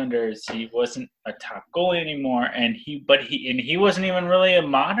Islanders. He wasn't a top goalie anymore, and he wasn't even really a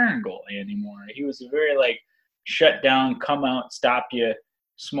modern goalie anymore. He was a very shut down, come out, stop you,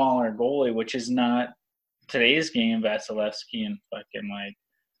 smaller goalie, which is not today's game. Vasilevsky and fucking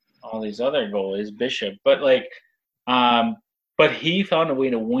all these other goalies, Bishop, but but he found a way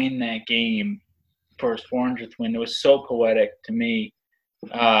to win that game for his 400th win. It was so poetic to me.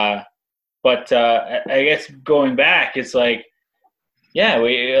 But I guess going back, it's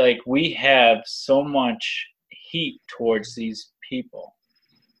we have so much heat towards these people,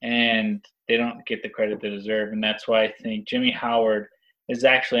 and they don't get the credit they deserve. And that's why I think Jimmy Howard is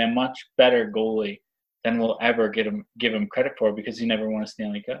actually a much better goalie than we'll ever give him credit for, because he never won a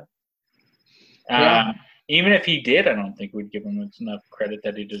Stanley Cup. Yeah. Even if he did, I don't think we'd give him enough credit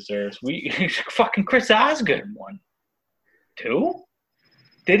that he deserves. Fucking Chris Osgood won 2.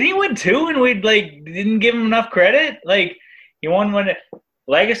 Did he win 2 and we didn't give him enough credit? He won one.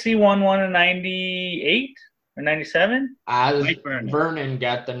 Legacy won one in 98 or 97. Vernon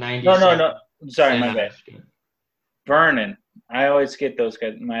got the 97. No. Sorry, my bad. Vernon. I always get those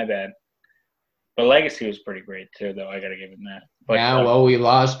guys. My bad. But Legacy was pretty great too, though. I got to give him that. But, we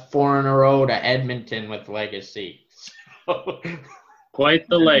lost 4 in a row to Edmonton with Legacy. Quite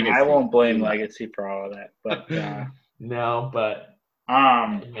the legacy. I won't blame Legacy for all of that, but no, but.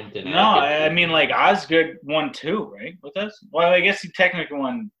 I mean, Osgood won 2, right, with us? Well, I guess he technically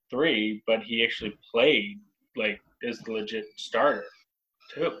won 3, but he actually played as the legit starter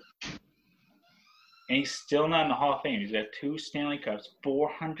 2. And he's still not in the Hall of Fame. He's got 2 Stanley Cups,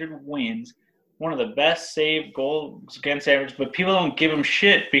 400 wins, one of the best saved goals against average. But people don't give him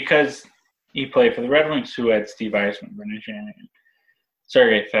shit because he played for the Red Wings, who had Steve Eisman, Brendan Shanahan,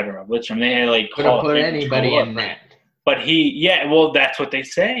 Sergei Fedorov, Licham. They had could have put anybody in that. But that's what they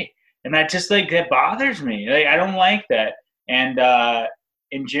say. And that just that bothers me. I don't like that. And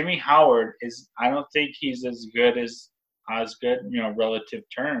Jimmy Howard I don't think he's as good as Osgood, relative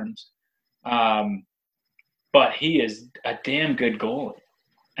terms. But he is a damn good goalie.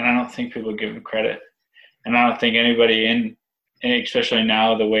 And I don't think people give him credit. And I don't think anybody and especially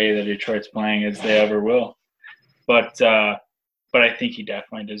now the way that Detroit's playing as they ever will. But I think he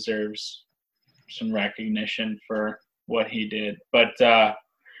definitely deserves some recognition for what he did. But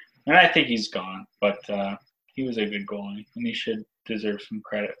and I think he's gone, but he was a good goalie and he should deserve some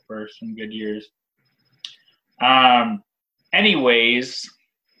credit for some good years. Anyways,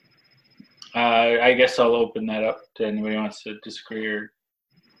 I guess I'll open that up to anybody who wants to disagree or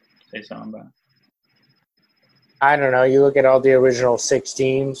say something about it. I don't know. You look at all the original 6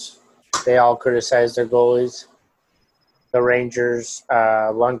 teams, they all criticize their goalies. The Rangers,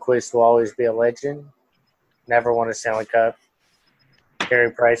 Lundqvist will always be a legend. Never won a Stanley Cup.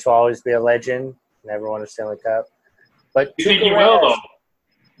 Carey Price will always be a legend. Never won a Stanley Cup. But you think he will, though?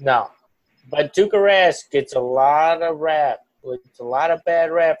 No. But Tuukka Rask gets a lot of rap. It's a lot of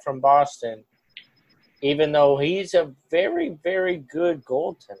bad rap from Boston, even though he's a very, very good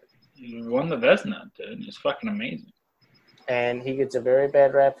goaltender. He won the Vezina, dude. He's fucking amazing. And he gets a very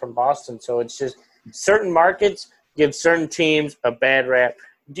bad rap from Boston. So it's just certain markets give certain teams a bad rap.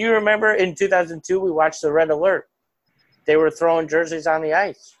 Do you remember in 2002 we watched the Red Alert? They were throwing jerseys on the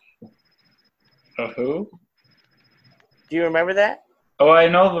ice. Who? Do you remember that? Oh, I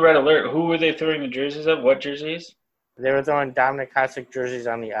know the Red Alert. Who were they throwing the jerseys of? What jerseys? They were throwing Dominik Hasek jerseys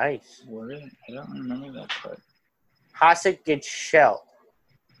on the ice. Were they? I don't remember that part. Hasek gets shelled,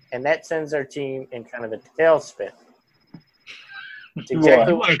 and that sends their team in kind of a tailspin.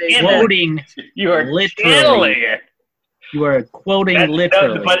 Exactly what they quoting. You are literally. You are quoting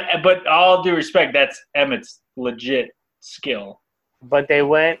literally. But all due respect, that's Emmett's legit skill. But they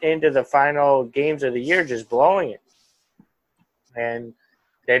went into the final games of the year just blowing it. And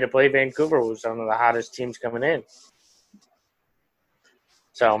they had to play Vancouver, who was one of the hottest teams coming in.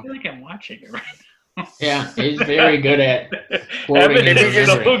 So I feel like I'm watching it right now. Yeah, he's very good at quoting. Emmett is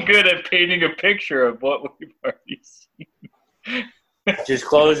so good at painting a picture of what we've already seen. Just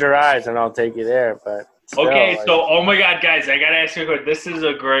close your eyes and I'll take you there. But still, okay, so oh my God, guys, I gotta ask you a question. This is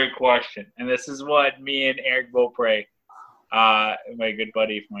a great question, and this is what me and Eric Beaupre, my good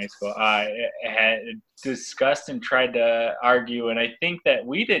buddy from high school, had discussed and tried to argue, and I think that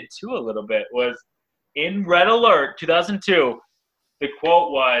we did too a little bit. Was in Red Alert 2002, the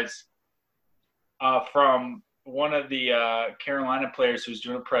quote was from one of the Carolina players who's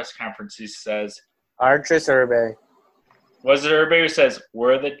doing a press conference, he says, Arturs Irbe. was it everybody who says,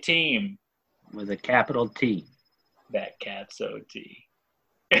 we're the team With a capital T. that caps OT?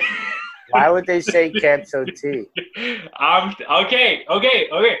 Why would they say caps OT? Okay.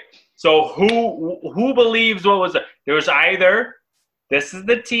 So who believes what was it? There was either this is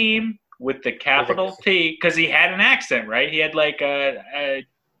the team with the capital T, because he had an accent, right? He had like a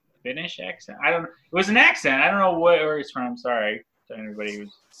Finnish accent. I don't know. It was an accent. I don't know where he's from. Sorry to anybody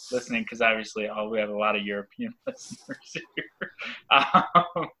who's listening, because obviously we have a lot of European listeners here.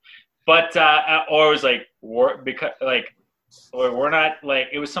 But or it was like because like. Or we're not like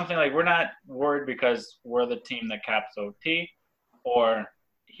it was something like we're not worried because we're the team that caps OT, or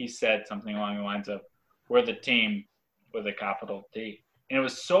he said something along the lines of we're the team with a capital T. And it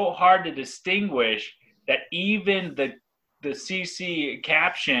was so hard to distinguish that even the CC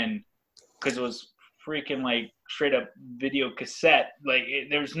caption, because it was freaking like straight up video cassette, like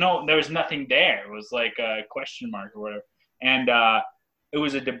there was nothing there. It was like a question mark or whatever, and it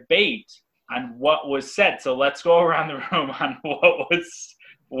was a debate on what was said. So let's go around the room on what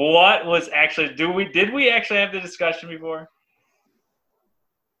was actually. Did we actually have the discussion before?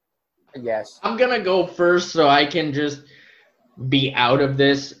 Yes. I'm gonna go first so I can just be out of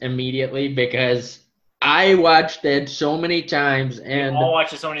this immediately, because I watched it so many times and we all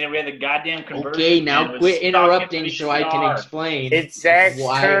watched it so many. We had the goddamn conversion. Okay, now quit interrupting so I can explain. It's Zach's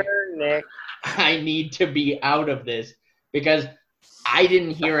why turn, Nick. I need to be out of this, because I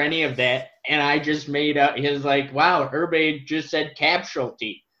didn't hear any of that, and I just made up. He was like, "Wow, Irbe just said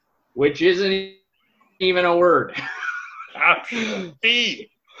capsulty, which isn't even a word." Capsulty.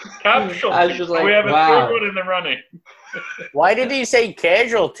 I was just like, we have a wow. third one in the running. Why did he say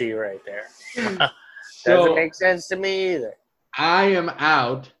casualty right there? Doesn't make sense to me either. I am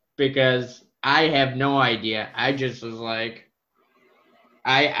out because I have no idea. I just was like,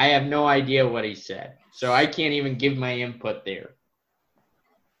 I have no idea what he said, so I can't even give my input there.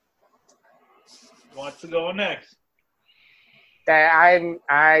 Wants to go next.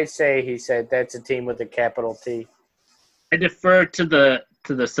 I say he said that's a team with a capital T. I defer to the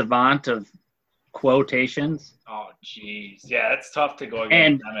savant of quotations. Oh, jeez. Yeah, it's tough to go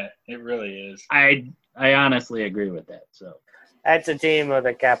against them. It really is. I honestly agree with that. So That's a team with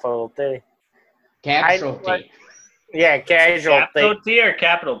a capital T. Capsulty. Yeah, casualty. Capital T or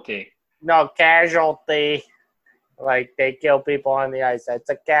capital T? No, casualty. Like they kill people on the ice. That's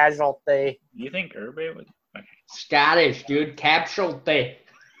a casualty. You think Irbe would? Okay. Scottish, dude. Capsulty.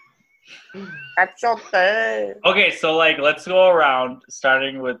 Casualty. Okay, so like let's go around,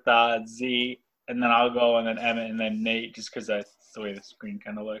 starting with Z, and then I'll go, and then Emmett, and then Nate, just because that's the way the screen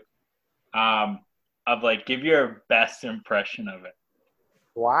kind of looked. Of like, give your best impression of it.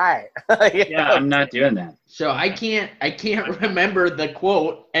 Why? yeah, I'm not doing that. So I can't remember the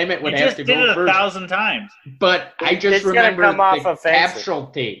quote. Emmett would You have just to did go it first. 1,000 times. But I just It's gonna remember come off the offensive.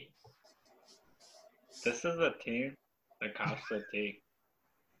 capsulty. This is a team that costs a T.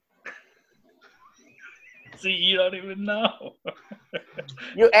 See, you don't even know.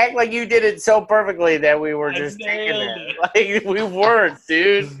 You act like you did it so perfectly that we were I just taking nailed it. Like we weren't,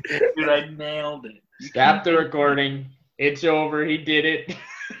 dude. Dude, I nailed it. Stop the recording. It's over. He did it.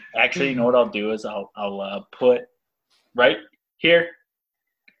 Actually, you know what I'll do is I'll put right here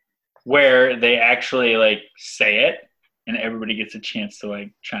where they actually like say it, and everybody gets a chance to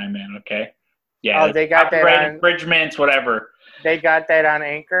like chime in. Okay? Yeah. Oh, they got that on infringements, whatever. They got that on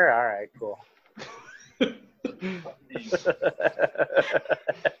Anchor. All right, cool.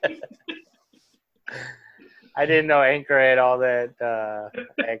 I didn't know Anchor had all that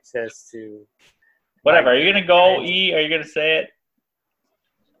access to. Whatever. Are you gonna go E? Are you gonna say it?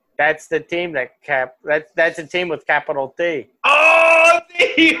 That's the team that's a team with capital T. Oh,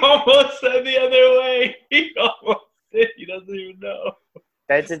 he almost said the other way. He almost did. He doesn't even know.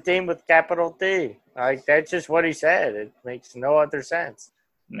 That's a team with capital T. Like that's just what he said. It makes no other sense.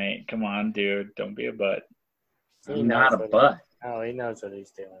 Nate, come on, dude. Don't be a butt. I'm not a butt. Oh, he knows what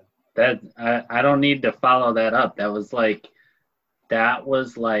he's doing. That I don't need to follow that up. That was like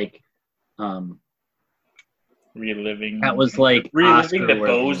reliving. That was like reliving Oscar the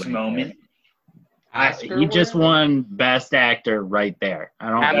Bose right moment. He just won Best Actor right there.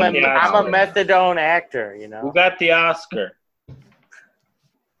 I'm a methadone actor, you know. Who got the Oscar?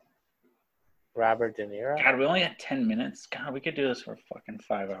 Robert De Niro. God, we only had 10 minutes. God, we could do this for fucking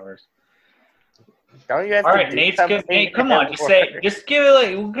 5 hours. Don't you have All to? right, Nate, come on, just give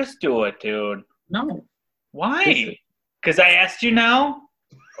it just do it, dude. No. Why? Because I asked you now.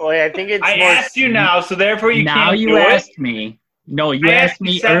 Well, I think it's. I asked you now, so therefore you now can't you do asked it. me. No, you I asked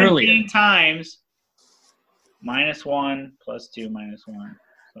me 17 earlier. times. -1 +2 -1.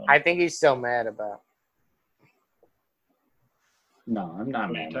 So. I think he's still mad about. No, I'm not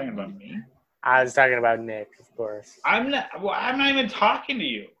What are mad. you talking about me? I was talking about Nick, of course. I'm not even talking to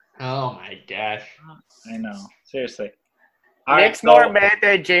you. Oh my gosh. I know. Seriously. Nick's more mad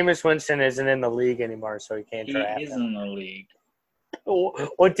that Jameis Winston isn't in the league anymore, so he can't He draft is him. in the league.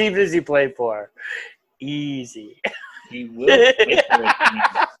 What team does he play for? Easy. He will play for a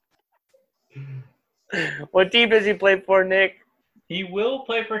team. What team does he play for, Nick? He will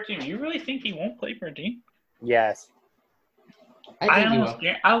play for a team. You really think he won't play for a team? Yes. I think he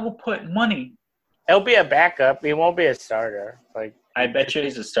will. I will put money. He'll be a backup. He won't be a starter. Like, I bet you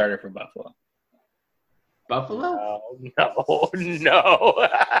he's a starter for Buffalo. Buffalo? No.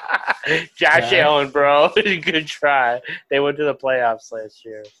 Josh Allen, bro. Good try. They went to the playoffs last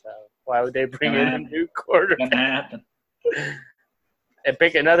year, so why would they bring in a new quarterback? Gonna happen. And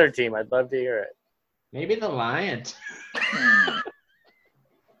pick another team. I'd love to hear it. Maybe the Lions.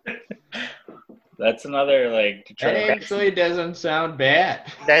 That's another That Detroit. actually doesn't sound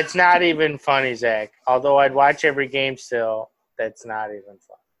bad. That's not even funny, Zach. Although I'd watch every game still, that's not even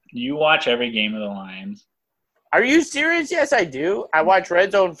fun. You watch every game of the Lions. Are you serious? Yes, I do. I watch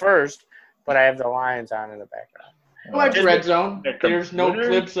Red Zone first, but I have the Lions on in the background. I watch Red Zone. Their There's no computer?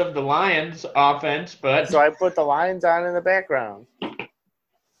 clips of the Lions offense, but So I put the Lions on in the background.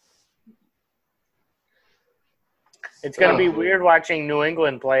 It's going to be weird watching New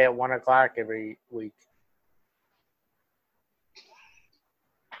England play at 1 o'clock every week.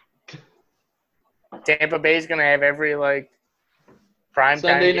 Tampa Bay's going to have every, prime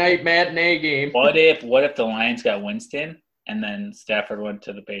Sunday time night matinee game. What if the Lions got Winston and then Stafford went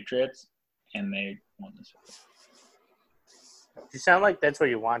to the Patriots and they won the Super Bowl? You sound like that's what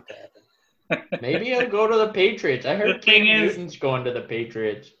you want to happen. Maybe he'll go to the Patriots. I The heard thing Cam is- Newton's going to the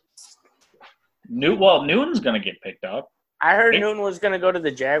Patriots. Newton's gonna get picked up, I heard Hey. Newton was going to go to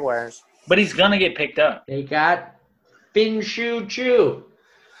the Jaguars. but he's gonna get picked up. They got Minshew Chu.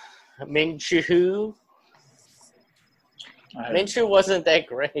 Minshew wasn't that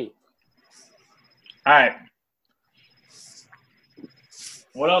great. All right.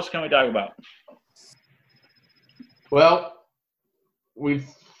 What else can we talk about? Well, we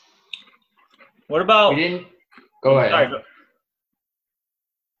What about? didn't go ahead. Sorry,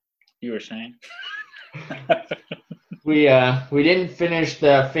 you were saying. We didn't finish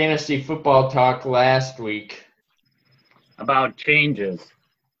the fantasy football talk last week. About changes.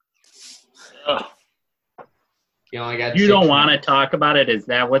 Ugh. You only got You 6 don't want to minutes. talk about it? Is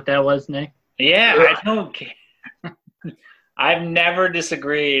that what that was, Nick? Yeah, I don't care. I've never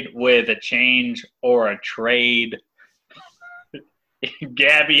disagreed with a change or a trade.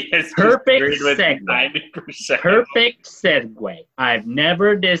 Gabby has Perfect disagreed with segue. 90%. Perfect segue. I've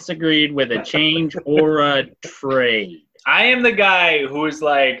never disagreed with a change or a trade. I am the guy who is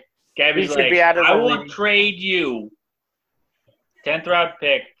like, Gabby's He should like, be out of I the will league. trade you 10th round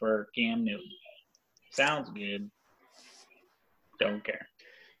pick for Cam Newton. Sounds good. Don't care.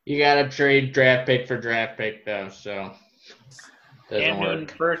 You got to trade draft pick for draft pick, though, so doesn't Cam Newton,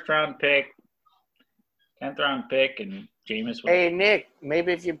 work. first round pick, 10th round pick, and Jameis. Hey, Nick,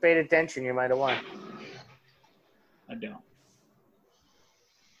 maybe if you paid attention, you might have won. I don't.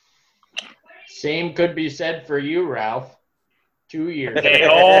 Same could be said for you, Ralph. 2 years. Hey,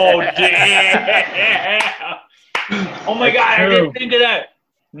 oh, damn. Oh, my That's God. I true. didn't think of that.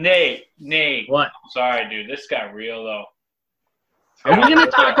 Nate. What? I'm sorry, dude. This got real, though. Are we going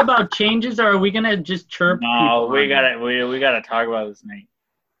to talk about changes, or are we going to just chirp No, people? we on gotta talk about this, Nate.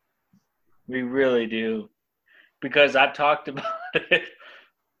 We really do. Because I've talked about it.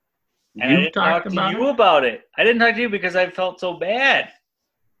 And I You've didn't talk talked to about you it? about it. I didn't talk to you because I felt so bad.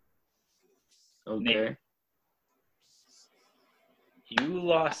 Okay. You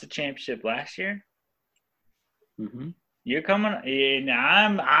lost the championship last year. Mm-hmm. You're coming. And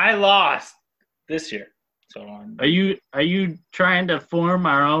I lost this year. So Are you trying to form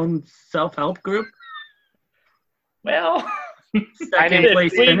our own self-help group? well. Second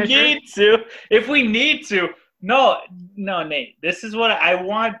place if we finisher? if we need to. No, Nate. This is what I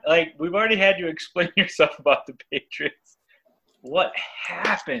want. Like, we've already had you explain yourself about the Patriots. What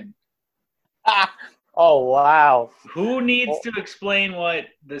happened? Oh, wow. Who needs to explain what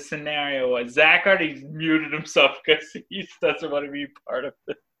the scenario was? Zach already muted himself because he doesn't want to be part of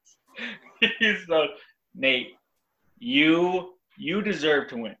this. He's so Nate. You deserve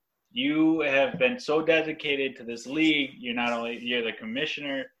to win. You have been so dedicated to this league. You're the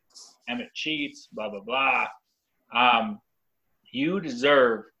commissioner. Emmett cheats. Blah blah blah. You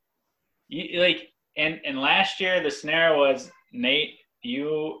deserve. And last year the scenario was Nate,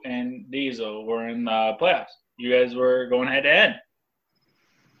 you and Diesel were in the playoffs. you guys were going head-to-head.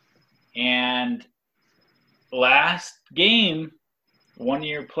 And last game, one of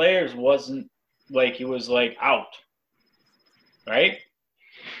your players wasn't like he was like out, right?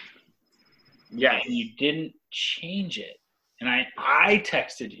 Yeah. And you didn't change it. And I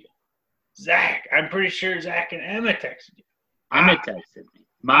texted you. Zach, I'm pretty sure Zach and Emma texted you. Emma texted me.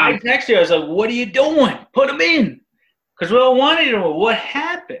 I texted you. I was like, what are you doing? Put him in. Because we all wanted to know what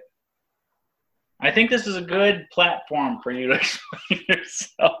happened. I think this is a good platform for you to explain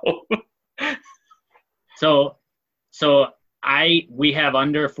yourself. So we have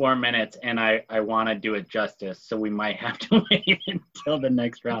under 4 minutes, and I want to do it justice, so we might have to wait until the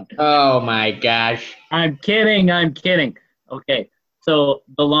next round. Oh my gosh! I'm kidding. Okay, so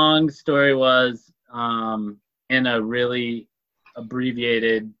the long story was, in a really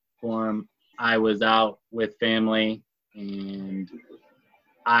abbreviated form, I was out with family, and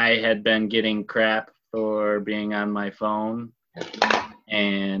I had been getting crap for being on my phone,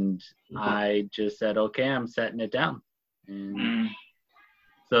 and I just said, okay, I'm setting it down. And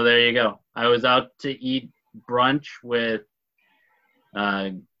so there you go. I was out to eat brunch with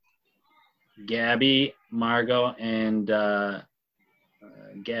Gabby, Margot, and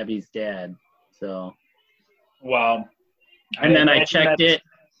Gabby's dad. So, Wow. and then I checked it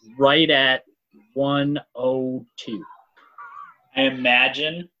right at 1:02. I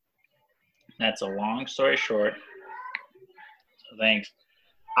imagine that's a long story short. So thanks.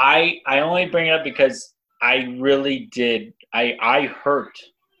 I only bring it up because I really did. I hurt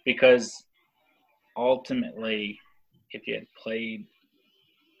because ultimately, if you had played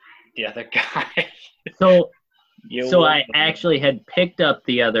the other guy, so I actually had picked up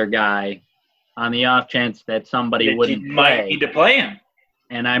the other guy on the off chance that somebody wouldn't play. Might need to play him,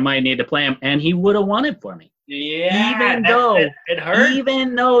 and I might need to play him, and he would have won it for me. Yeah, it hurt.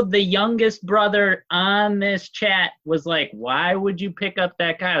 Even though the youngest brother on this chat was like, "Why would you pick up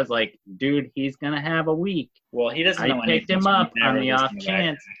that guy?" I was like, "Dude, he's gonna have a week." Well, he doesn't. I picked him up on the off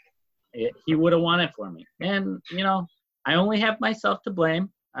chance he would have won it for me, and I only have myself to blame.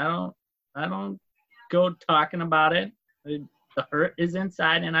 I don't go talking about it. The hurt is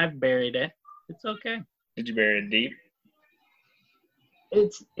inside, and I've buried it. It's okay. Did you bury it deep?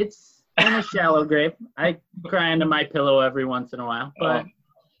 It's in a shallow grave. I cry into my pillow every once in a while, but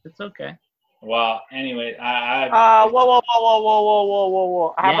it's okay. Well, anyway, whoa.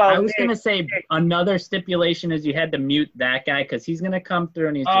 I was going to say another stipulation is you had to mute that guy because he's going to come through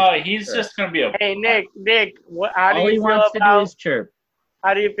and he's just going to be a... Hey, Nick, all he wants to do is chirp.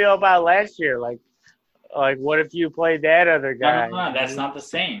 How do you feel about last year? Like what if you played that other guy? No, that's not the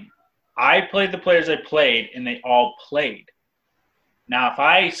same. I played the players I played, and they all played. Now, if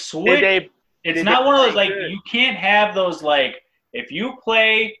I switch, it's not one of those, like, you can't have those, like, if you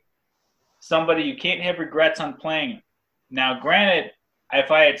play somebody, you can't have regrets on playing them. Now, granted, if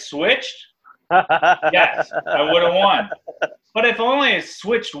I had switched, yes, I would have won. But if only I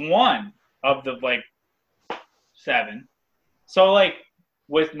switched one of the, like, 7. So, like,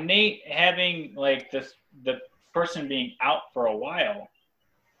 with Nate having, like, the person being out for a while,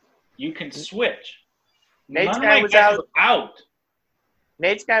 you can switch. Nate's guy was out.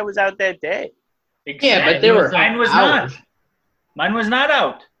 Nate's guy was out that day. Exactly. Yeah, but they were. Mine was not. Mine was not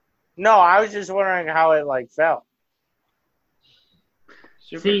out. No, I was just wondering how it felt.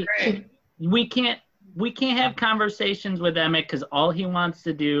 See, we can't have conversations with Emmett because all he wants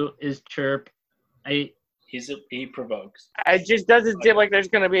to do is chirp. He provokes. It just doesn't seem like there's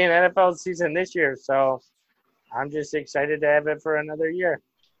going to be an NFL season this year, so I'm just excited to have it for another year.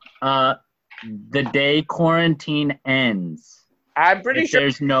 The day quarantine ends. I'm pretty sure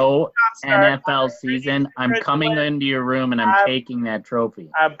there's no NFL season, I'm coming into your room and I'm taking that trophy.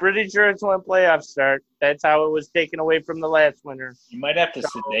 I'm pretty sure it's when playoffs start. That's how it was taken away from the last winter. You might have to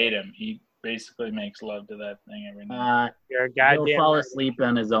sedate him. He basically makes love to that thing every night. He'll fall asleep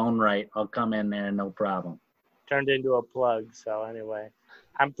on his own right. I'll come in there, no problem. Turned into a plug, so anyway.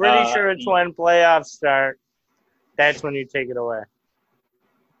 I'm pretty sure it's when playoffs start. That's when you take it away.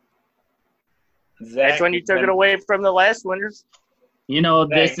 That's when you took it away from the last winners.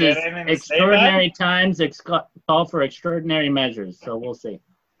 This is extraordinary times call for extraordinary measures, so we'll see.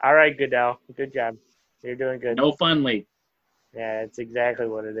 All right, Goodell. Good job. You're doing good. No fun league. Yeah, it's exactly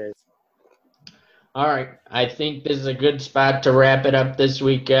what it is. All right. I think this is a good spot to wrap it up this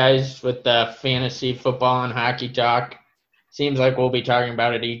week, guys, with the fantasy football and hockey talk. Seems like we'll be talking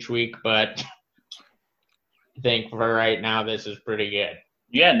about it each week, but I think for right now, this is pretty good.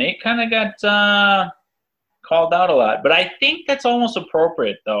 Yeah, Nate kind of got called out a lot. But I think that's almost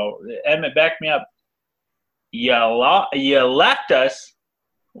appropriate, though. Emmett, back me up. You left us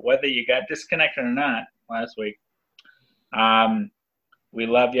whether you got disconnected or not last week. We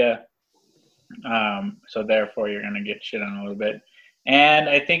love you. So therefore, you're going to get shit on a little bit. And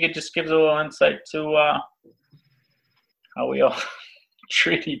I think it just gives a little insight to how we all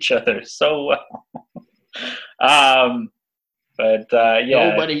treat each other so well. Yeah.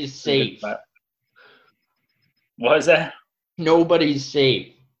 Nobody's safe. What was that? Nobody's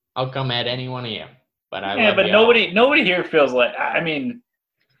safe. I'll come at any one of you. But nobody here feels like, I mean,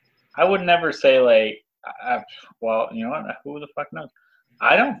 I would never say like, well, you know what? Who the fuck knows?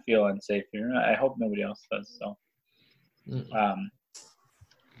 I don't feel unsafe here. I hope nobody else does. So,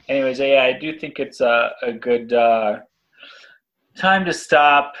 anyways, yeah, I do think it's a good time to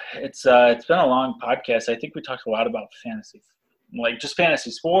stop. It's been a long podcast. I think we talked a lot about fantasy, like just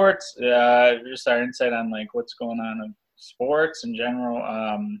fantasy sports, just our insight on like what's going on in sports in general.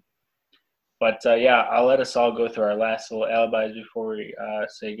 Yeah, I'll let us all go through our last little alibis before we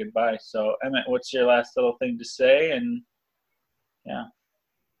say goodbye. So, Emmett, what's your last little thing to say? And yeah.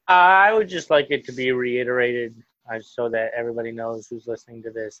 I would just like it to be reiterated so that everybody knows who's listening to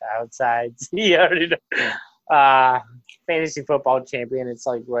this outside. You already know. Fantasy football champion. It's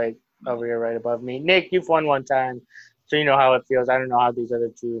like right over here, right above me. Nick, you've won one time, so you know how it feels. I don't know how these other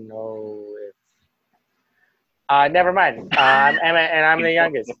two know if. Never mind. I'm Emmett, and I'm the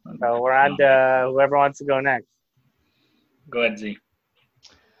youngest. So we're on to whoever wants to go next. Go ahead, Z.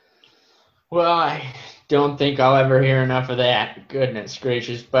 Well, I don't think I'll ever hear enough of that. Goodness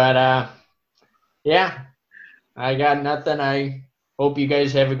gracious. But, yeah, I got nothing. I hope you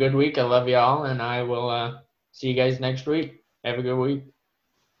guys have a good week. I love you all, and I will see you guys next week. Have a good week.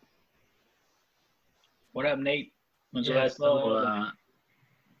 What up, Nate?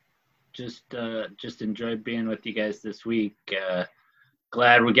 Just enjoyed being with you guys this week.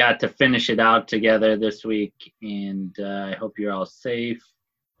 Glad we got to finish it out together this week, and I hope you're all safe.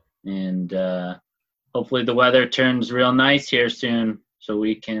 And hopefully the weather turns real nice here soon so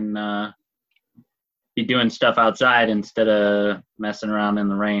we can be doing stuff outside instead of messing around in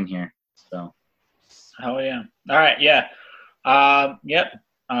the rain here. So. Oh, yeah. All right, yeah. Yep.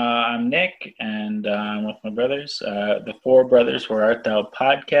 I'm Nick, and I'm with my brothers. The Four Brothers for Art Thou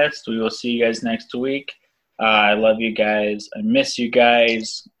podcast. We will see you guys next week. I love you guys. I miss you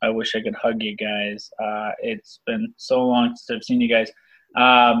guys. I wish I could hug you guys. It's been so long since I've seen you guys.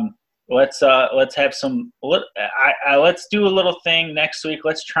 Let's have some. Let's do a little thing next week.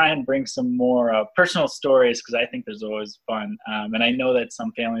 Let's try and bring some more personal stories because I think there's always fun. And I know that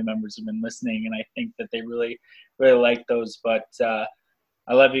some family members have been listening, and I think that they really, really like those. But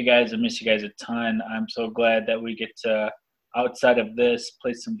I love you guys. I miss you guys a ton. I'm so glad that we get to, outside of this,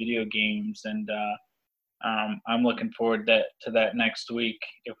 play some video games, and I'm looking forward to that next week.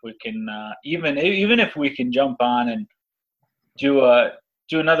 If we can, even if we can jump on and do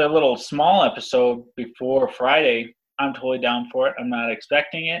another little small episode before Friday, I'm totally down for it. I'm not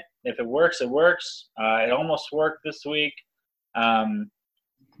expecting it. If it works, it works. It almost worked this week.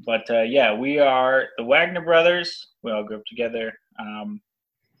 Yeah, we are the Wagner brothers. We all grew up together.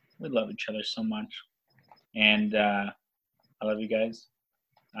 We love each other so much. And I love you guys.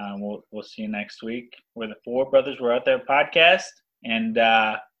 We'll see you next week. We're the Four Brothers. We're Out There podcast. And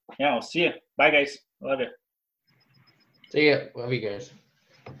yeah, we'll see you. Bye, guys. Love you. See ya. Love you guys.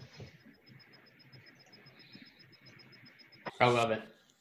 I love it.